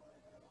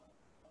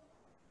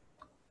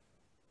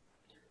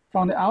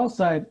 From the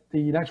outside,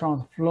 the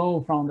electrons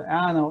flow from the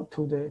anode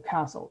to the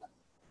cathode.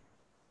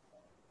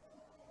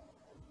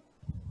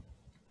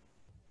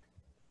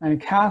 And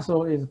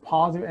cathode is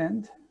positive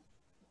end.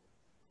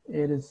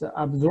 It is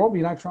absorb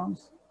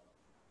electrons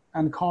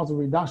and cause a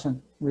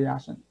reduction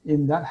reaction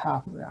in that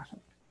half reaction.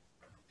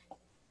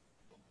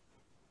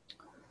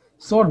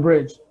 Salt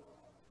bridge.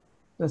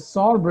 The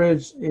salt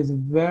bridge is a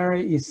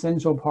very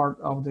essential part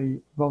of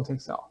the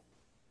Voltaic cell.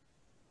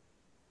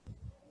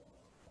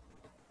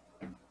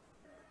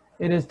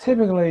 It is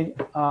typically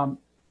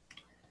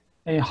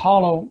a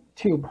hollow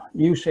tube,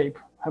 U-shape,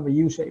 have a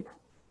U-shape.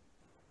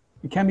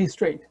 It can be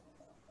straight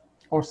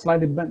or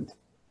slightly bent.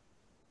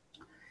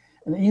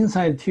 And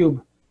inside the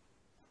tube,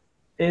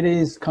 it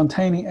is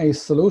containing a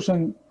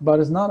solution, but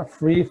it's not a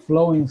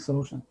free-flowing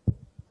solution.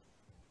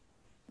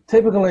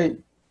 Typically,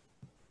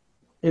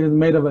 it is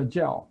made of a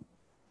gel.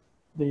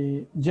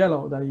 The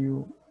jello that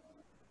you,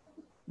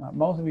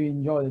 most of you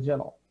enjoy the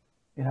jello.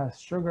 It has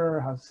sugar,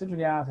 it has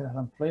citric acid, it has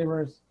some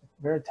flavors,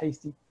 very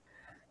tasty.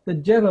 The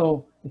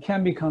jello, it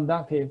can be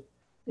conductive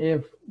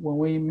if when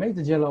we make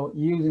the jello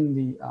using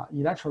the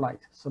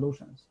electrolyte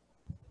solutions.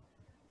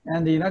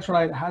 And the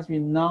electrolyte has to be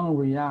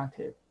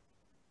non-reactive.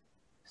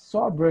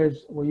 Salt bridge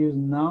will use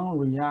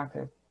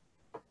non-reactive.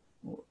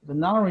 The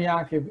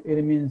non-reactive,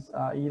 it means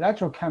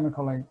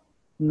electrochemically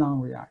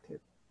non-reactive.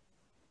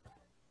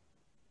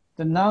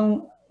 The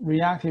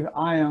non-reactive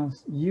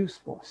ions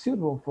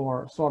suitable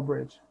for salt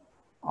bridge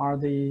are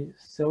the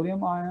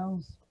sodium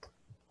ions,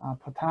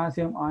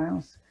 potassium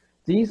ions.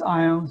 These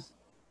ions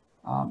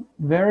are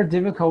very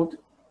difficult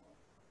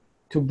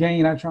to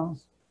gain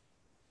electrons.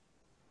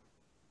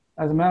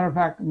 As a matter of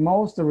fact,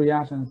 most of the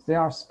reactions, they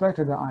are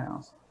spectator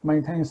ions,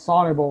 maintain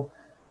soluble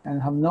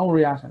and have no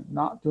reaction,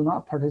 do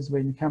not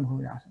participate in chemical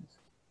reactions.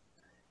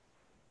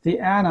 The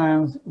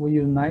anions will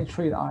use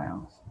nitrate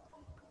ions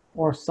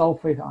or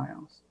sulfate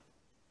ions.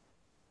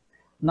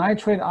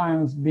 Nitrate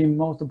ions being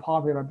most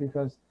popular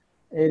because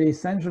it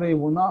essentially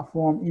will not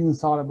form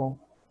insoluble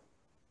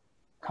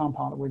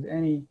compound with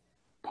any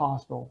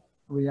possible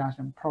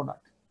reaction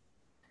product.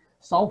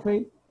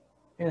 Sulfate,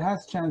 it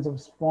has chance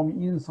of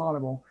forming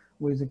insoluble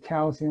with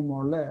calcium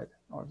or lead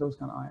or those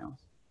kind of ions.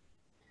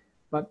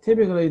 But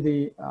typically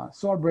the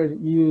salt bridge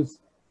use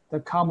the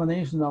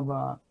combination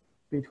of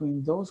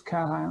between those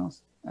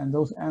cations and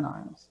those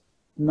anions,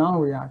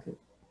 non-reactive.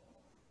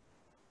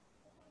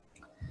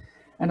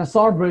 And the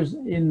salt bridge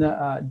in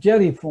the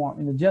jelly form,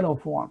 in the jello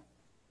form.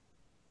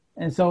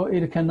 And so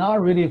it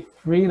cannot really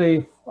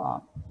freely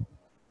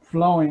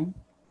flowing,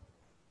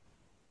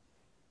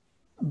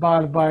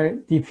 but by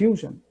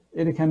diffusion,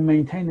 it can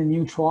maintain the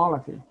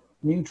neutrality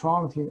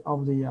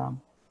of the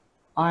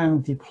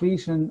ion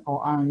depletion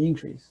or ion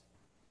increase.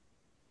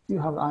 You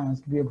have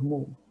ions to be able to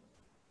move.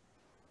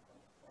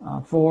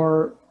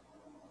 For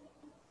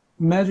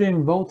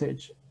measuring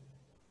voltage,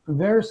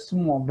 very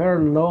small,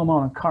 very low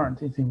amount of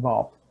current is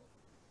involved.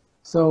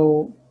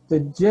 So the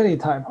jelly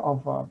type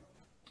of,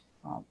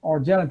 or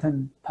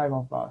gelatin type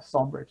of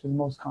salt bridge is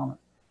most common.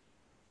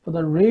 For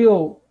the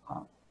real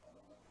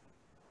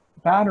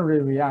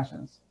battery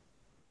reactions,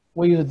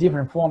 we use a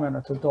different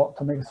formula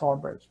to make a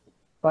salt bridge,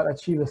 but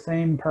achieve the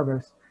same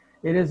purpose.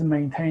 It is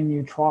maintain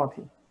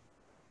neutrality.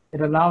 It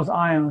allows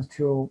ions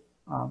to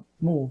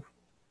move.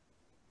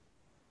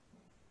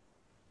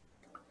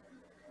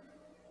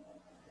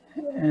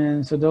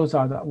 And so those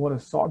are what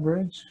is salt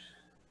bridge.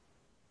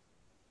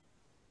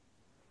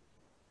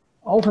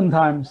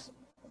 Oftentimes,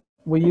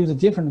 we use a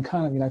different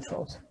kind of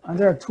electrodes. And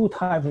there are two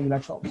types of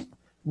electrodes.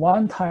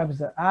 One type is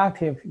the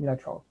active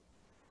electrode.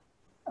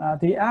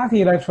 The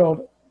active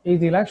electrode is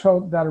the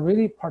electrode that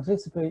really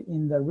participate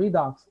in the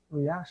redox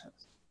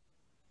reactions.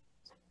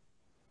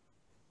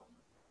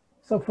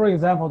 So for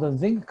example, the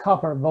zinc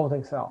copper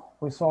Voltaic cell,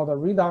 we saw the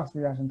redox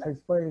reaction takes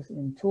place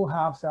in 2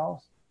 half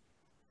cells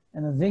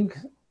and the zinc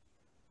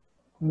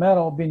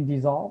metal being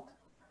dissolved.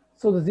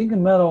 So the zinc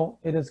metal,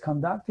 it is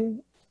conductive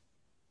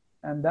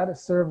and that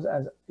serves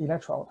as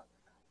electrode.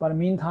 But in the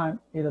meantime,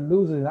 it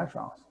loses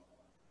electrons.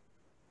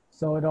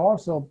 So it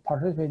also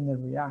participates in the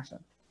reaction.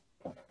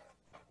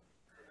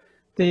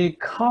 The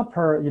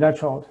copper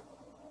electrode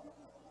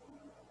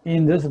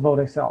in this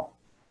Voltaic cell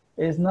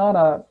is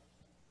not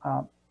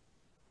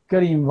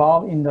get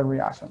involved in the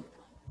reaction,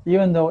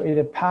 even though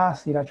it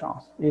passes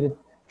electrons. It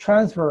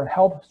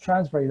helps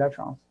transfer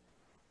electrons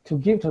to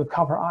give to the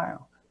copper ion,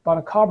 but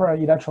the copper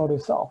electrode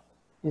itself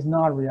is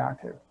not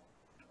reactive.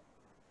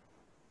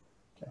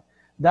 Okay.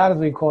 That is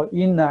what we call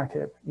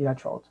inactive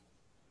electrode.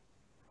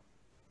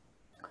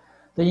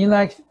 The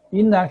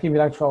inactive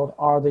electrode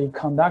are the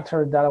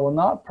conductor that will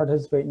not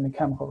participate in the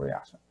chemical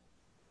reaction.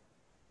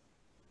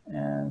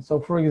 And so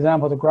for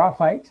example, the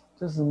graphite,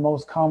 this is the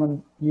most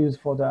common use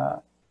for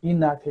the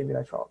inactive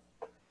electrode.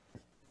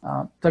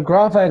 The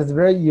graphite is a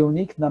very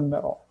unique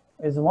nonmetal.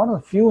 It's one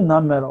of the few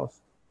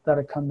nonmetals that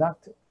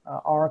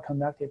are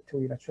conductive to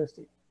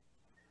electricity,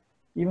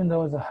 even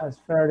though it has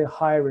fairly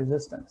high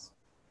resistance.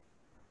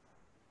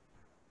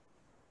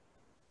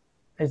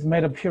 It's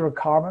made of pure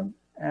carbon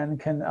and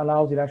can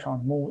allow the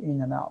electrons move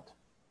in and out.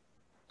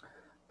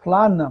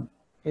 Platinum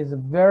is a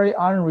very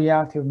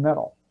unreactive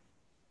metal.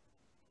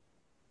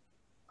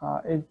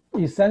 It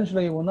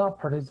essentially will not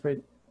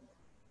participate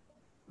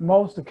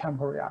most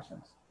chemical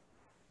reactions.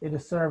 It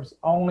serves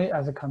only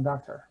as a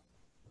conductor.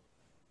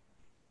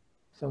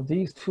 So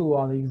these two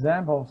are the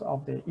examples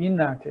of the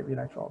inactive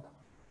electrode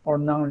or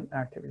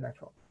non-reactive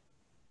electrode.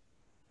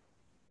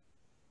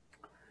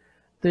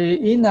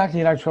 The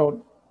inactive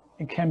electrode,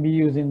 it can be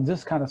used in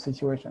this kind of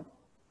situation.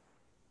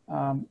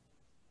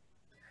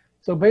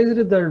 So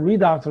basically the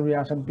redox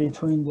reaction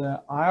between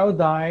the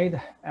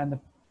iodide and the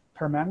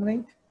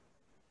permanganate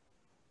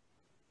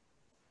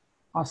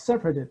are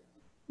separated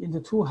into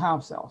 2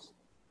 half cells.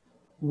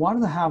 one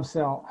of the half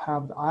cell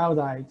have the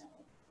iodide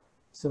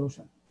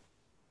solution,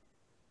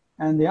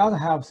 and the other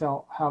half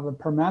cell have a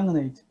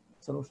permanganate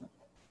solution.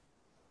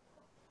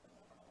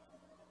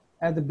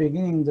 At the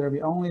beginning, there will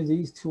be only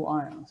these two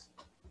ions.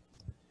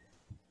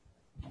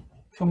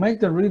 To make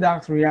the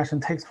redox reaction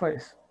takes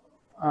place,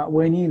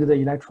 we need the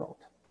electrode.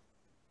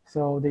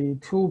 So the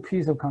two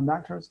pieces of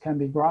conductors can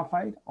be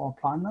graphite or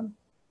platinum.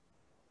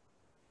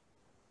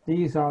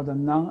 These are the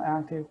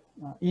non-active,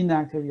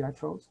 inactive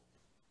electrodes.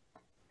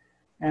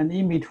 And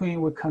in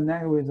between, we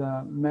connect with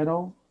a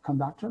metal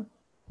conductor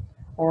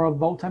or a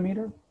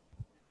voltmeter.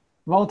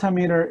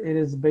 Voltmeter, it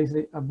is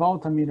basically a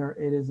voltmeter,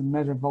 it is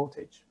measure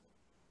voltage.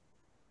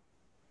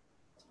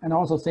 And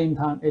also same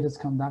time, it is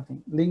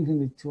conducting, linking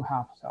the two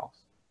half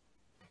cells.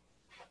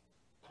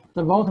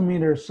 The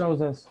voltmeter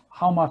shows us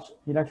how much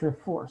electric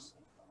force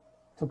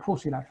to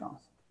push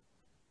electrons.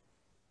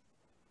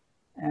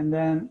 And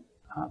then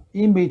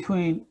in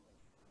between,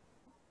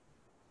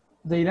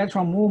 the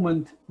electron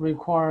movement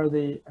requires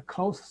the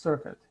closed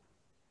circuit.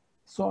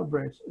 Salt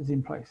bridge is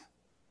in place.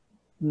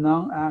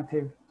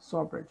 Non-active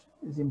salt bridge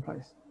is in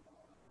place.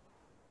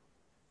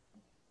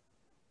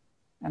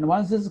 And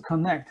once this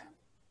connect,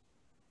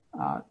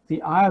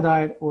 the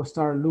iodide will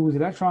start lose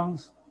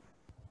electrons,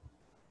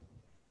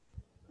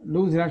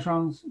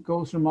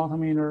 go through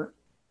multimeter,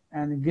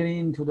 and get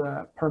into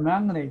the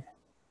permanganate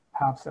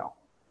half cell.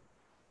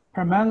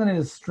 Permanganate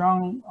is a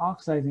strong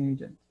oxidizing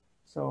agent,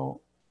 so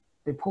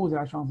they pull the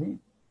electrons in.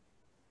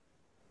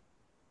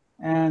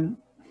 And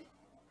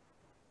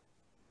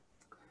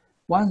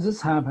once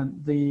this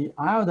happens, the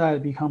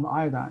iodide becomes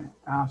iodine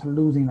after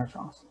losing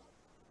electrons.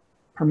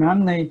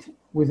 Permanganate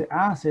with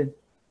acid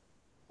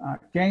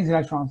gains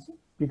electrons,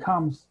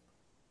 becomes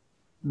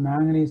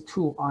manganese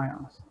 2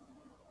 ions.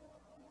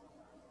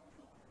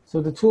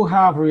 So the two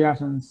half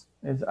reactions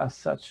is as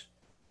such,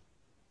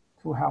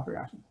 two half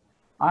reactions.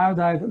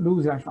 Iodide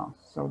lose electrons,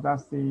 so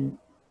that's the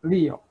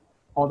Leo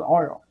or the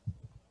oil.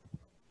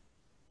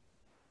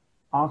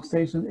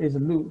 Oxidation is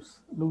lose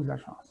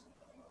electrons.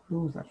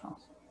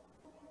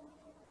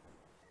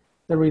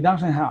 The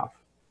reduction half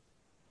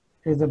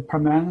is the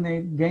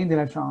permanganate gained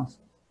electrons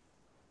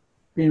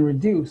being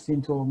reduced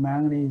into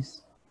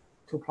manganese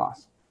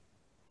 2+.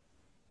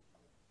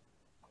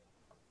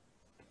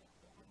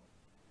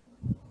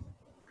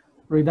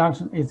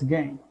 Reduction is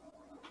gain,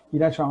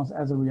 electrons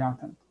as a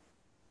reactant.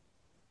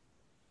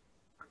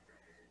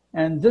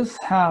 And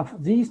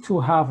these two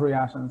half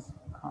reactions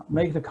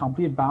make the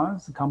complete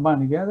balance,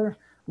 combined together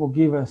will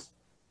give us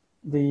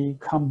the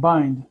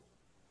combined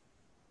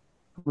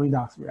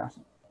redox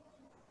reaction.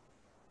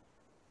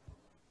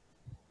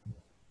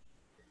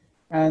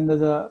 And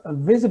the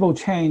visible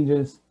change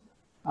is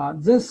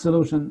this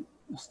solution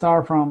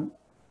start from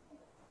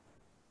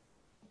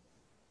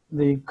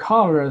the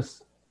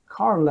colorless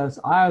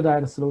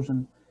iodide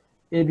solution.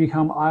 It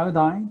become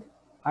iodine.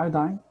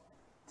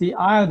 The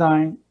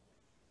iodine,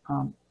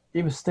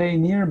 if it stay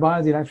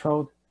nearby the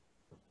electrode,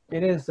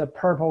 it is a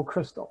purple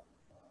crystal.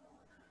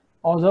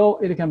 Although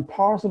it can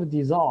partially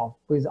dissolve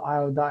with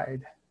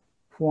iodide,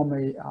 form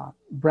a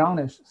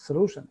brownish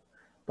solution,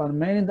 but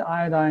mainly the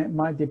iodine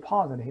might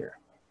deposit here.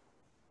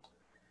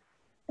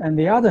 And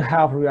the other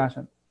half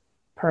reaction,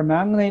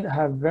 permanganate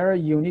have very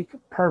unique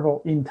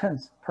purple,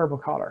 intense purple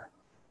color.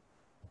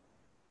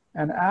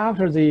 And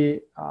after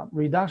the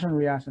reduction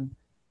reaction,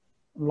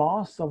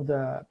 loss of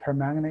the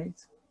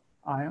permanganate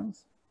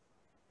ions,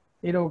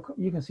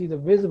 you can see the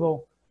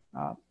visible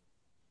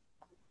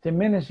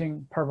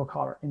diminishing purple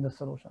color in the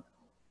solution.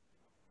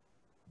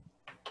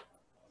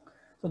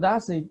 So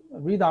that's the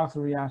redox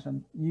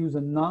reaction, use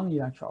a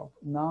non-electrode,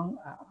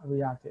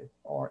 non-reactive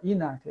or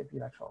inactive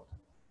electrode.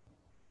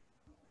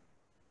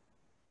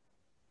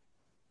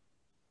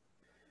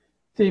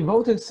 The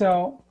Voltaic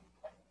cell,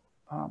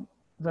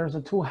 there's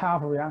a two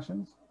half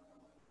reactions,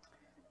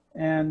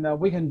 and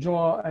we can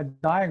draw a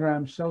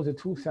diagram shows the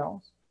two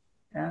cells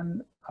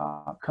and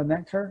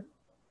connector,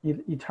 the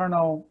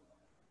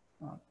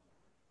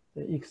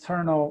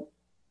external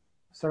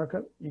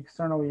circuit,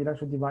 external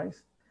electric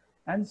device,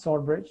 and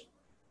salt bridge.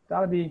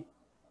 That'll be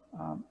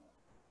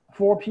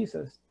 4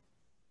 pieces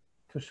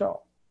to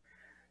show,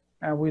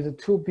 and with the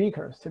 2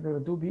 beakers,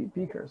 typically 2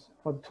 beakers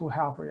for the 2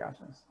 half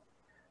reactions.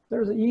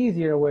 There's an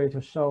easier way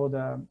to show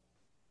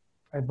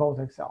a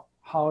Voltaic cell,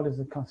 how it is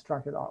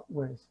constructed out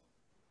with,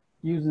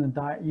 use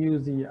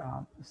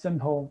the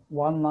simple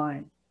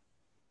one-line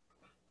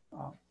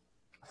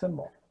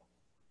symbol.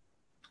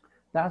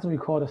 That's what we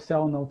call the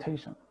cell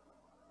notation.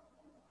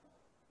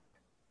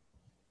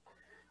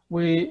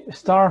 We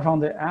start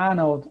from the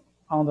anode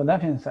on the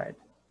left-hand side.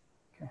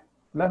 Okay.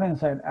 Left-hand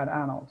side at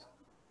anode.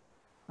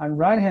 And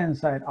right-hand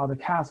side are the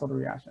cathode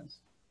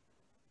reactions.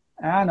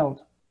 Anode,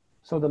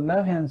 so the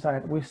left-hand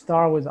side, we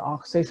start with the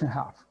oxidation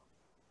half.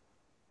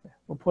 Okay.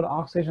 We'll put the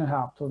oxidation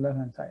half to the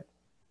left-hand side.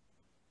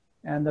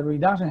 And the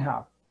reduction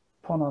half,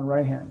 put on the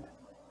right hand.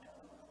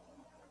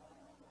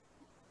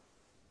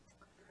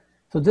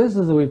 So this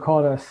is what we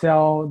call a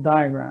cell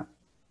diagram.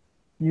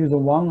 Use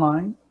one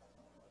line,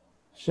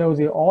 shows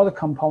you all the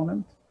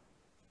components.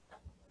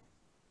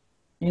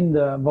 in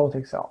the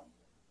Voltaic cell.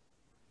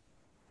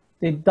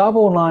 The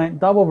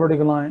double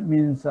vertical line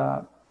means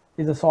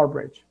is a salt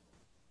bridge.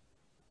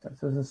 So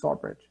this is a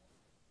salt bridge.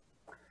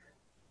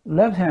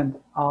 Left hand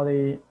are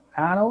the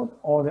anode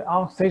or the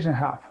oxidation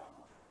half.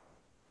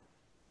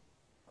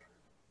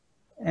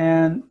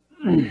 And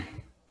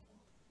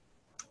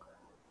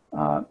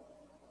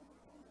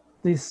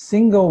the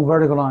single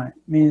vertical line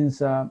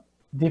means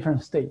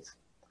different states.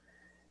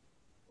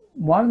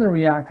 One of the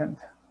reactant,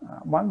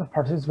 one of the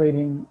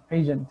participating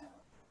agent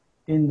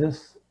in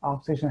this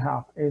oxidation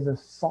half is a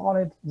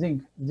solid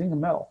zinc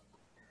metal.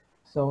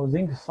 So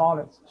zinc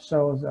solids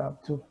shows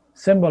to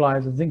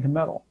symbolize the zinc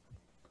metal.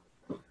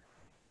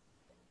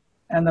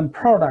 And the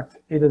product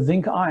is a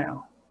zinc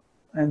ion.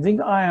 And zinc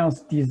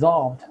ions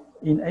dissolved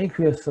in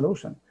aqueous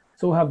solution.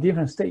 So we have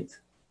different states.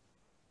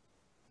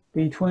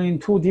 Between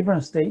two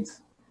different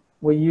states,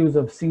 we use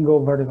a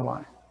single vertical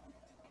line.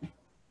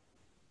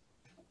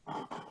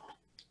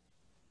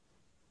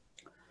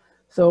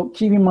 So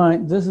keep in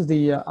mind, this is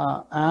the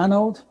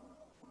anode,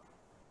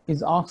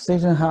 is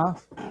oxidation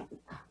half.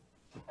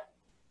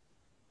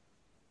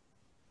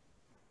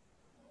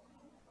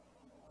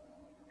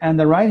 And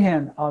the right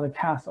hand are the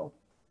cathode.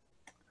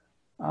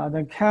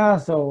 The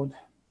cathode,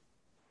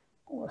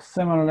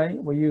 similarly,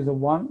 we use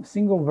one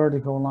single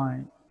vertical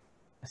line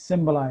to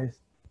symbolize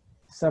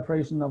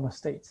separation of the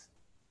states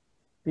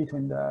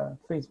between the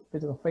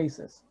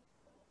phases,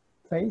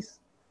 phase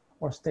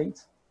or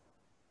states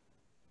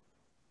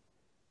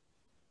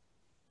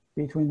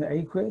between the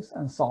aqueous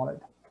and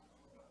solid.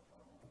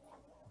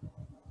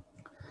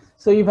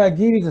 So if I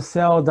give you the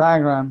cell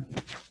diagram,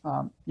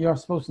 you're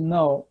supposed to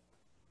know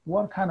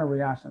what kind of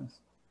reactions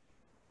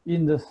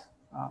in this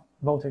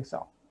Voltaic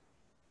cell.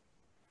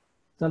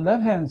 The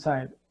left-hand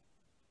side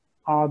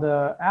are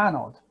the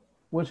anode,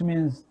 which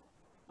means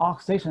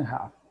oxidation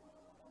half.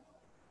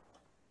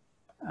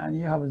 And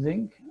you have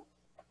zinc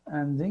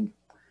and zinc.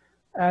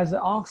 As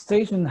the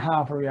oxidation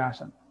half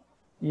reaction,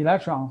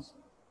 electrons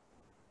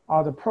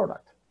are the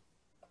product.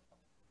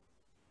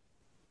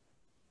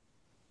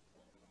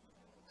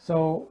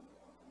 So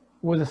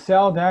with the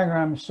cell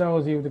diagram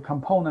shows you the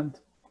component,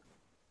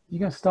 you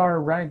can start to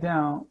write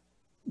down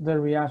the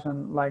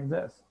reaction like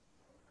this.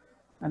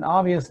 And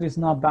obviously it's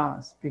not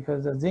balanced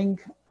because the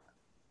zinc,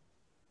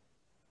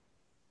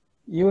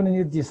 you need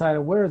to decide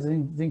where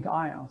the zinc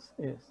ions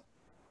is.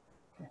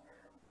 Okay.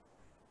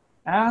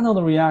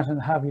 Anode reaction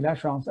have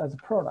electrons as a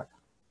product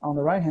on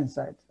the right-hand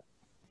side.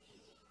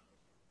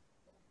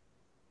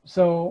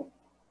 So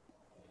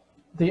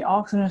the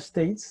oxygen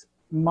states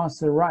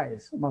must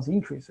rise, must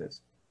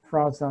increases.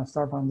 From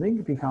start from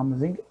zinc, become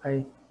zinc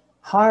a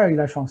higher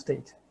electron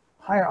state,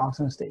 higher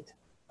oxygen state.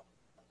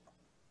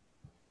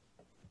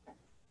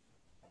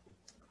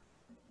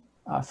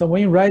 So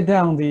when you write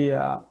down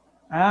the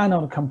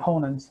anode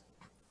components,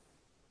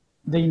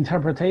 the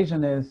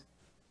interpretation is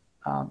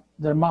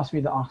there must be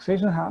the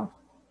oxidation half,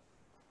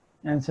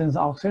 and since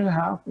the oxidation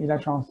half,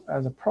 electrons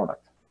as a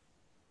product.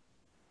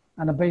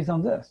 And based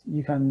on this,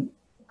 you can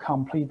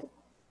complete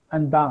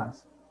and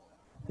balance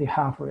the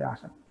half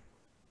reaction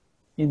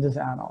in this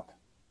anode.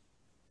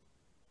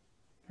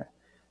 Okay.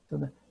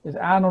 So this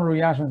anode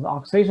reaction is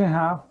oxidation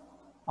half,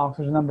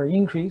 oxygen number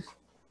increase.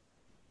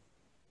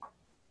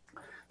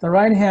 The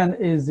right hand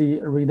is the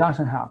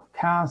reduction half,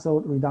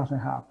 cathode reduction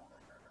half.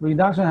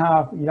 Reduction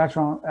half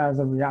electron as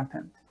a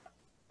reactant.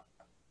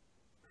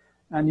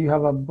 And you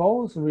have a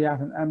both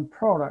reactant and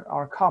product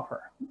are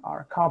copper.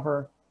 Our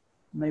copper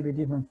may be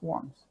different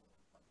forms.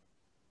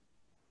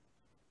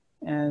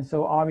 And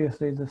so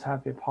obviously this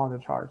has a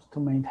positive charge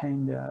to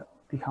maintain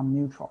become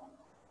neutral.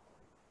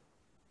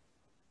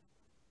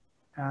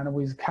 And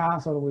with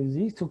cathode, with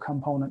these two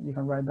components, you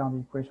can write down the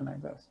equation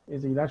like this,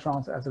 is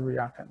electrons as a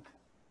reactant.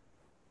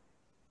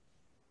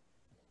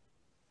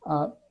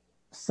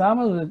 Some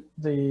of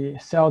the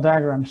cell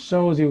diagram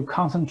shows you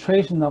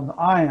concentration of the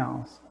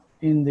ions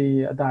in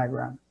the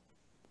diagram.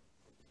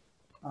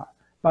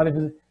 But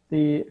if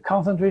the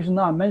concentration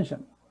not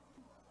mentioned,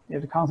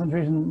 if the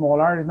concentration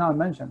molarity is not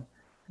mentioned,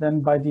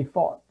 then by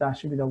default, that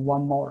should be the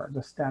 1 molar,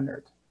 the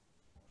standard.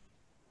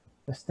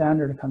 The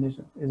standard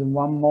condition is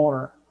 1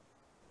 molar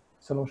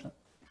solution.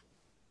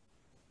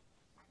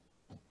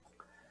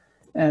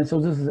 And so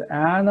this is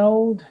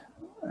anode,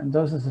 and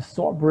this is the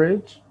salt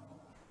bridge,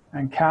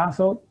 and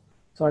cathode.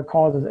 So I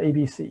call this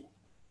ABC.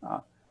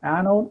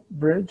 Anode,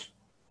 bridge,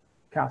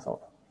 cathode.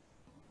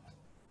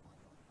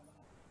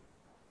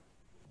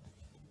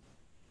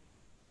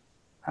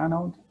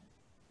 Anode,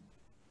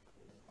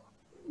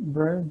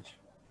 bridge,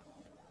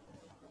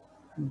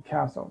 and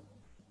cathode.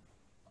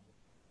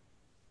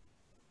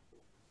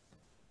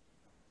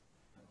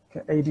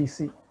 Okay,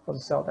 ABC for the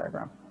cell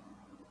diagram.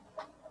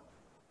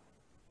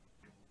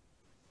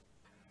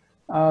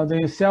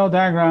 The cell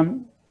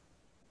diagram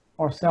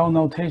or cell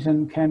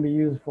notation can be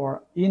used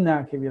for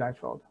inactive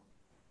electrode.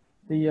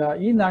 The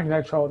inactive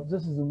electrode,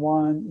 this is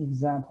one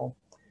example.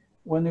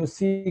 When you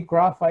see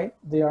graphite,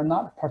 they are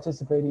not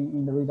participating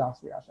in the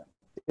redox reaction.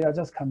 They are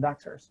just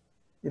conductors,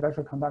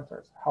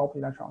 electroconductors, help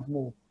electrons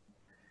move.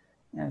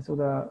 And so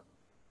the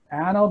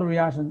Anode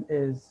reaction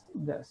is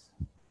this.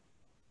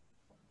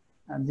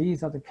 And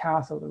these are the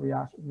cathode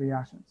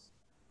reactions.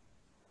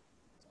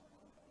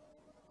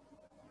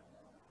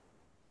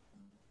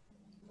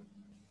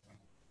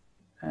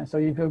 And so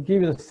if you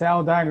give you the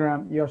cell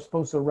diagram, you're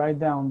supposed to write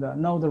down the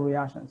node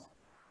reactions.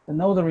 The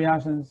node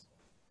reactions,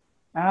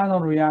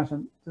 anode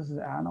reaction, this is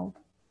anode,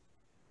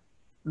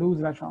 lose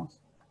electrons.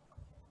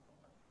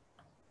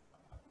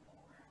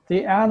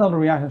 The anode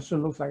reaction should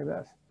look like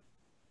this.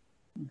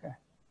 Okay.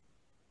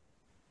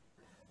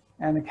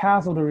 And the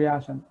cathode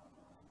reaction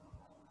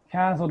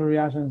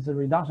is the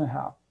reduction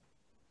half.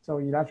 So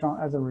electron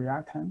as a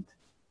reactant.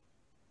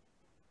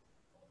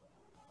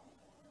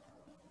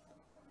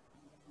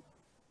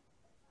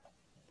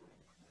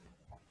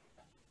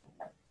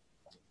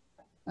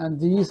 And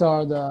these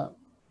are the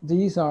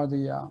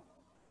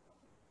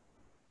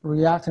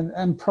reactant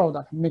and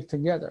product mixed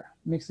together.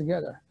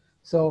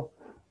 So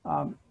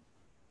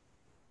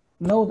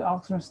know the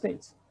oxygen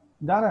states.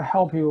 That'll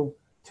help you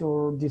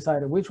to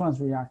decide which one's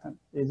reactant.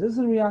 Is this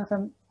a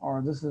reactant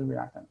or this is a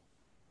reactant?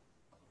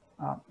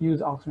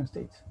 Use oxygen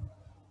states.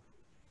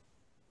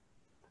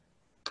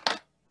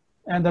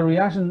 And the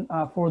reaction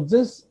for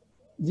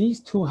these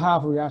two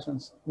half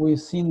reactions, we've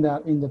seen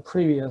that in the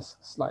previous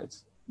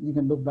slides. You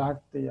can look back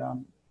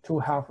the two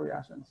half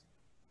reactions.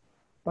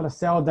 But a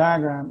cell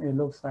diagram, it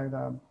looks like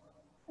the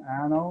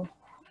anode,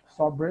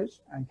 salt bridge,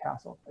 and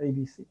cathode,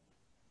 ABC.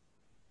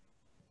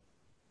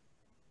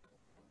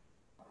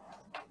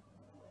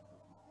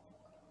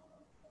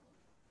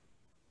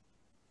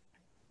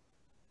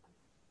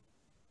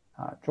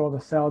 Draw the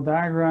cell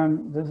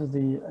diagram. This is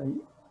the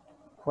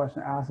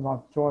question asked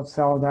about draw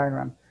cell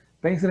diagram.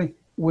 Basically,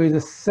 with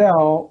the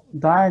cell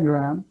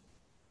diagram,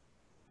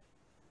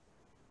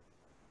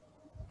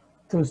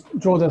 to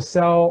draw the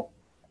cell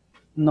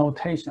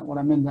notation, what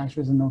I meant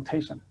actually is a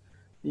notation.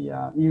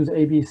 The use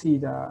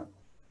ABC, the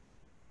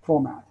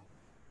format.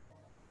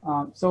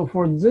 So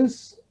for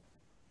this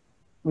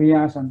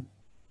reaction,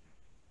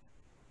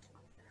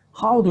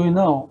 how do we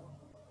know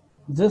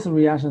this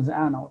reaction is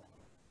anode?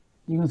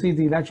 You can see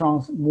the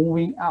electrons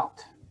moving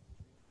out.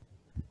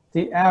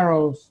 The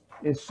arrows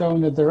is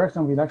showing the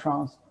direction of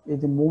electrons.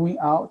 It's moving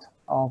out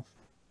of.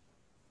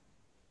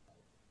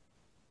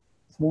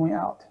 It's moving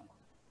out.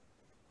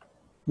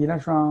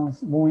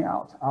 Electrons moving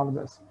out of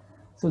this.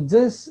 So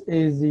this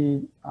is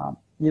the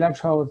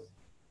electrode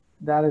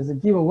that is a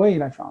giveaway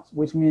electrons,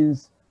 which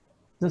means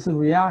this is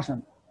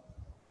reaction.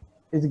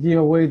 It give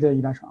away the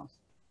electrons.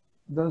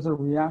 Those are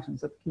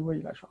reactions that give away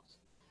electrons.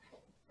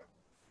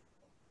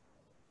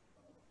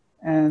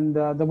 And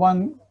the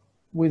one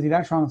with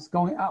electrons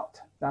going out,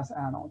 that's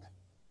anode.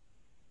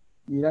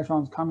 The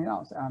electrons coming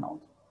out is anode.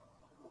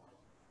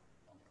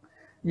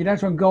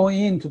 Electron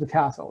going into the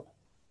cathode.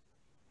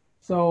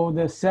 So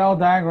the cell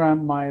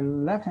diagram, my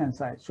left-hand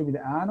side should be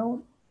the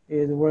anode,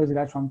 is where the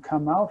electron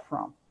come out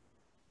from.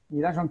 The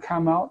electron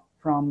come out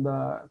from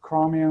the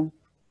chromium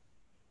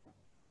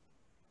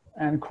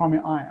and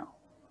chromium ion.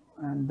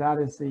 And that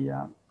is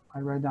the, I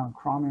write down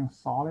chromium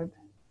solid.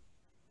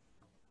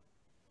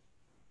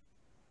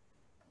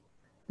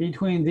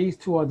 Between these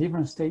two are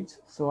different states,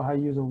 so I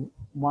use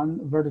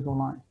one vertical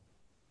line.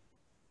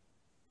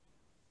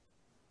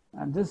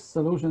 And this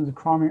solution is a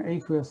chromium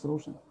aqueous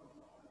solution.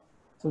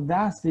 So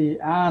that's the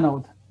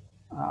anode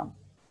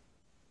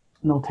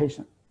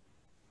notation.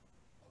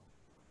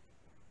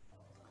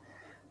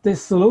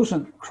 This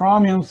solution,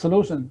 chromium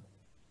solution,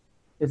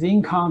 is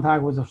in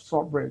contact with the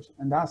salt bridge,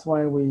 and that's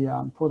why we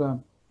put a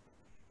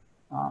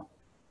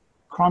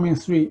chromium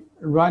 3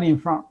 right in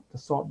front of the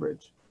salt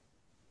bridge.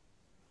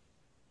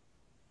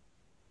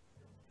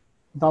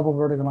 Double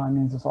vertical line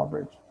means the salt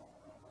bridge.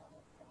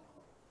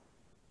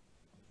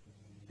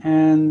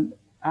 And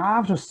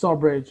after salt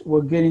bridge,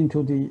 we'll get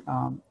into the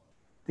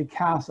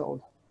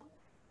cathode.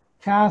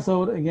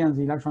 Cathode, again,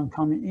 the electron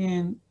coming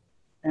in,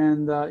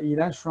 and the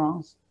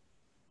electrons,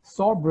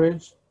 salt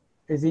bridge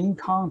is in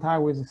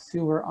contact with the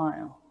silver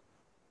ion.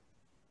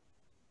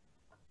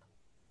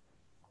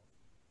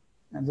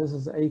 And this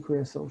is the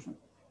aqueous solution.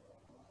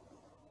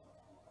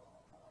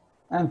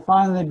 And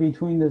finally,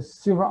 between the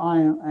silver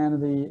ion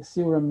and the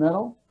silver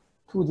metal,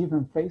 two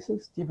different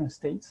phases, different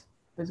states,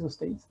 physical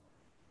states,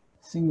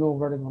 single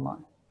vertical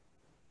line.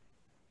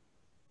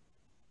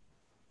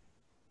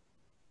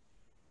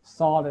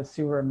 Solid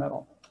silver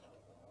metal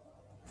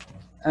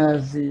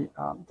as the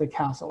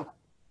cathode.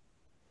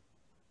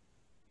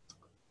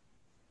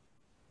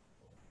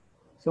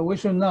 So we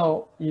should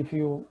know if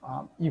you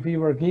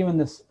were given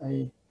this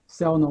a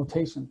cell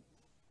notation,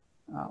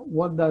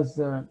 what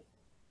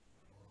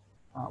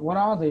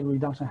are the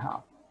reduction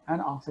half and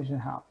oxidation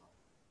half?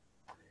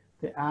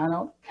 The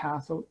anode,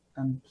 cathode,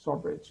 and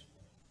salt bridge.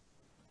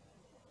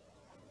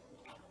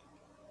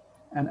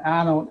 And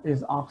anode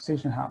is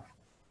oxidation half.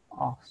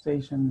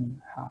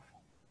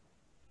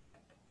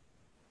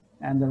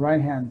 And the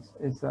right hand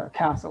is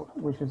cathode,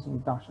 which is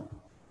reduction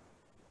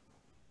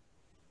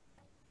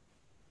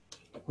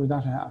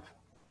half.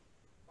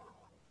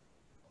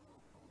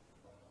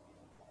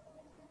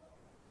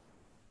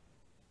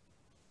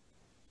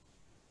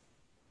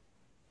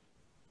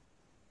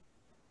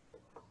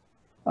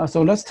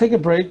 So let's take a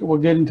break. We'll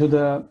get into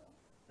the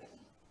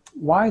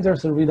why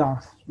there's a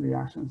redox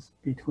reactions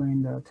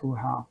between the two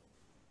halves.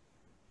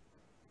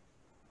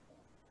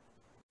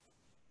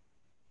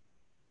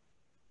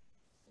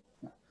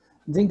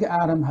 Zinc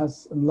atom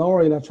has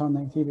lower electron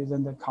negativity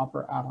than the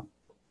copper atom.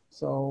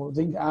 So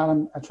zinc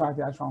atom attract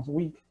electrons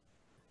weak.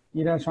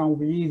 Electron will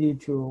be easy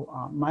to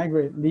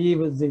migrate, leave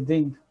the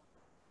zinc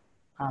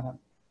atom.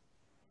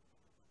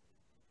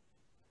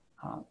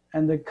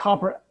 And the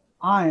copper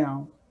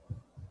ion,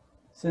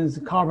 since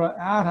the copper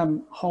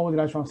atom holds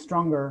electrons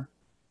stronger,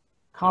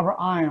 copper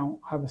ion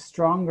have a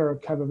stronger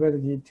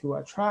capability to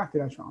attract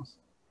electrons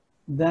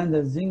than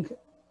the zinc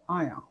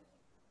ion.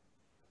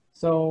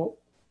 So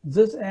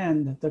this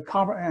end, the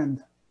copper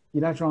end,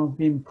 electrons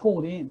being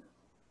pulled in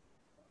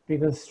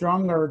because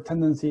stronger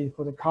tendency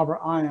for the copper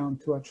ion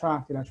to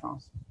attract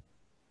electrons.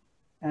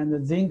 And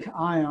the zinc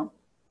ion,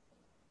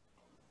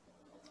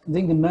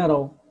 zinc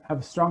metal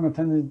have stronger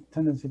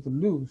tendency to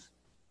lose,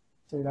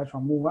 so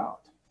electron move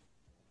out.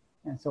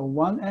 And so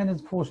one end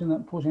is pushing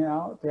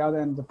out, the other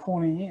end is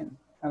pulling in,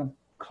 and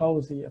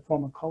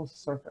form a closed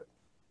circuit.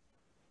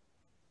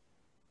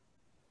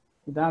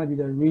 That would be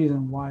the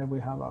reason why we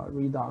have a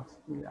redox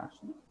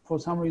reaction. For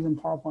some reason,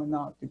 PowerPoint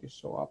not to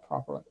show up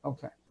properly.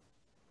 Okay.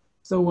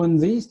 So when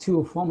these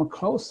two form a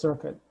closed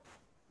circuit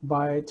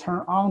by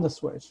turn on the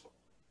switch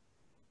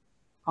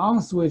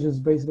is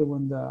basically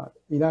when the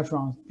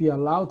electrons be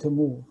allowed to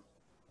move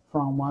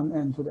from one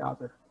end to the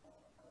other.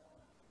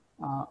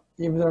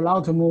 If they're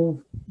allowed to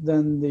move,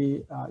 then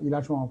the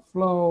electron will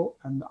flow,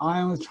 and the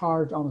ion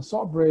charge on the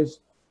salt bridge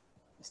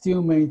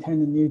still maintain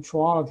the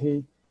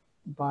neutrality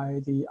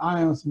by the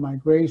ions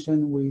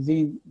migration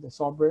within the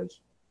salt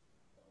bridge.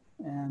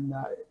 And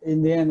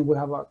in the end, we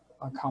have a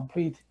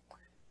complete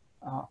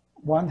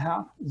one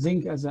half,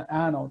 zinc as an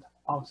anode,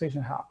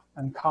 oxidation half,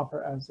 and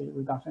copper as the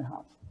reduction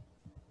half.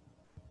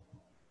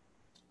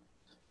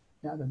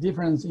 Yeah, the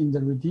difference in the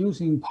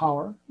reduction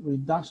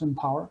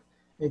power,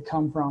 it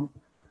comes from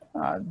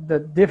the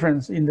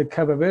difference in the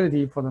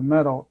capability for the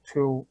metal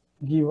to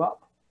give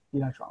up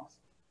electrons.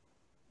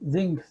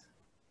 Zinc,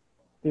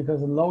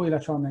 because of low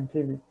electron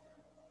negativity,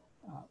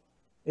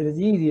 it is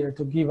easier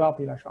to give up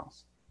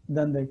electrons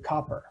than the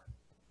copper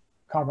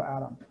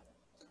atom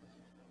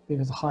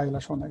because of high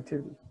electron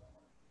negativity.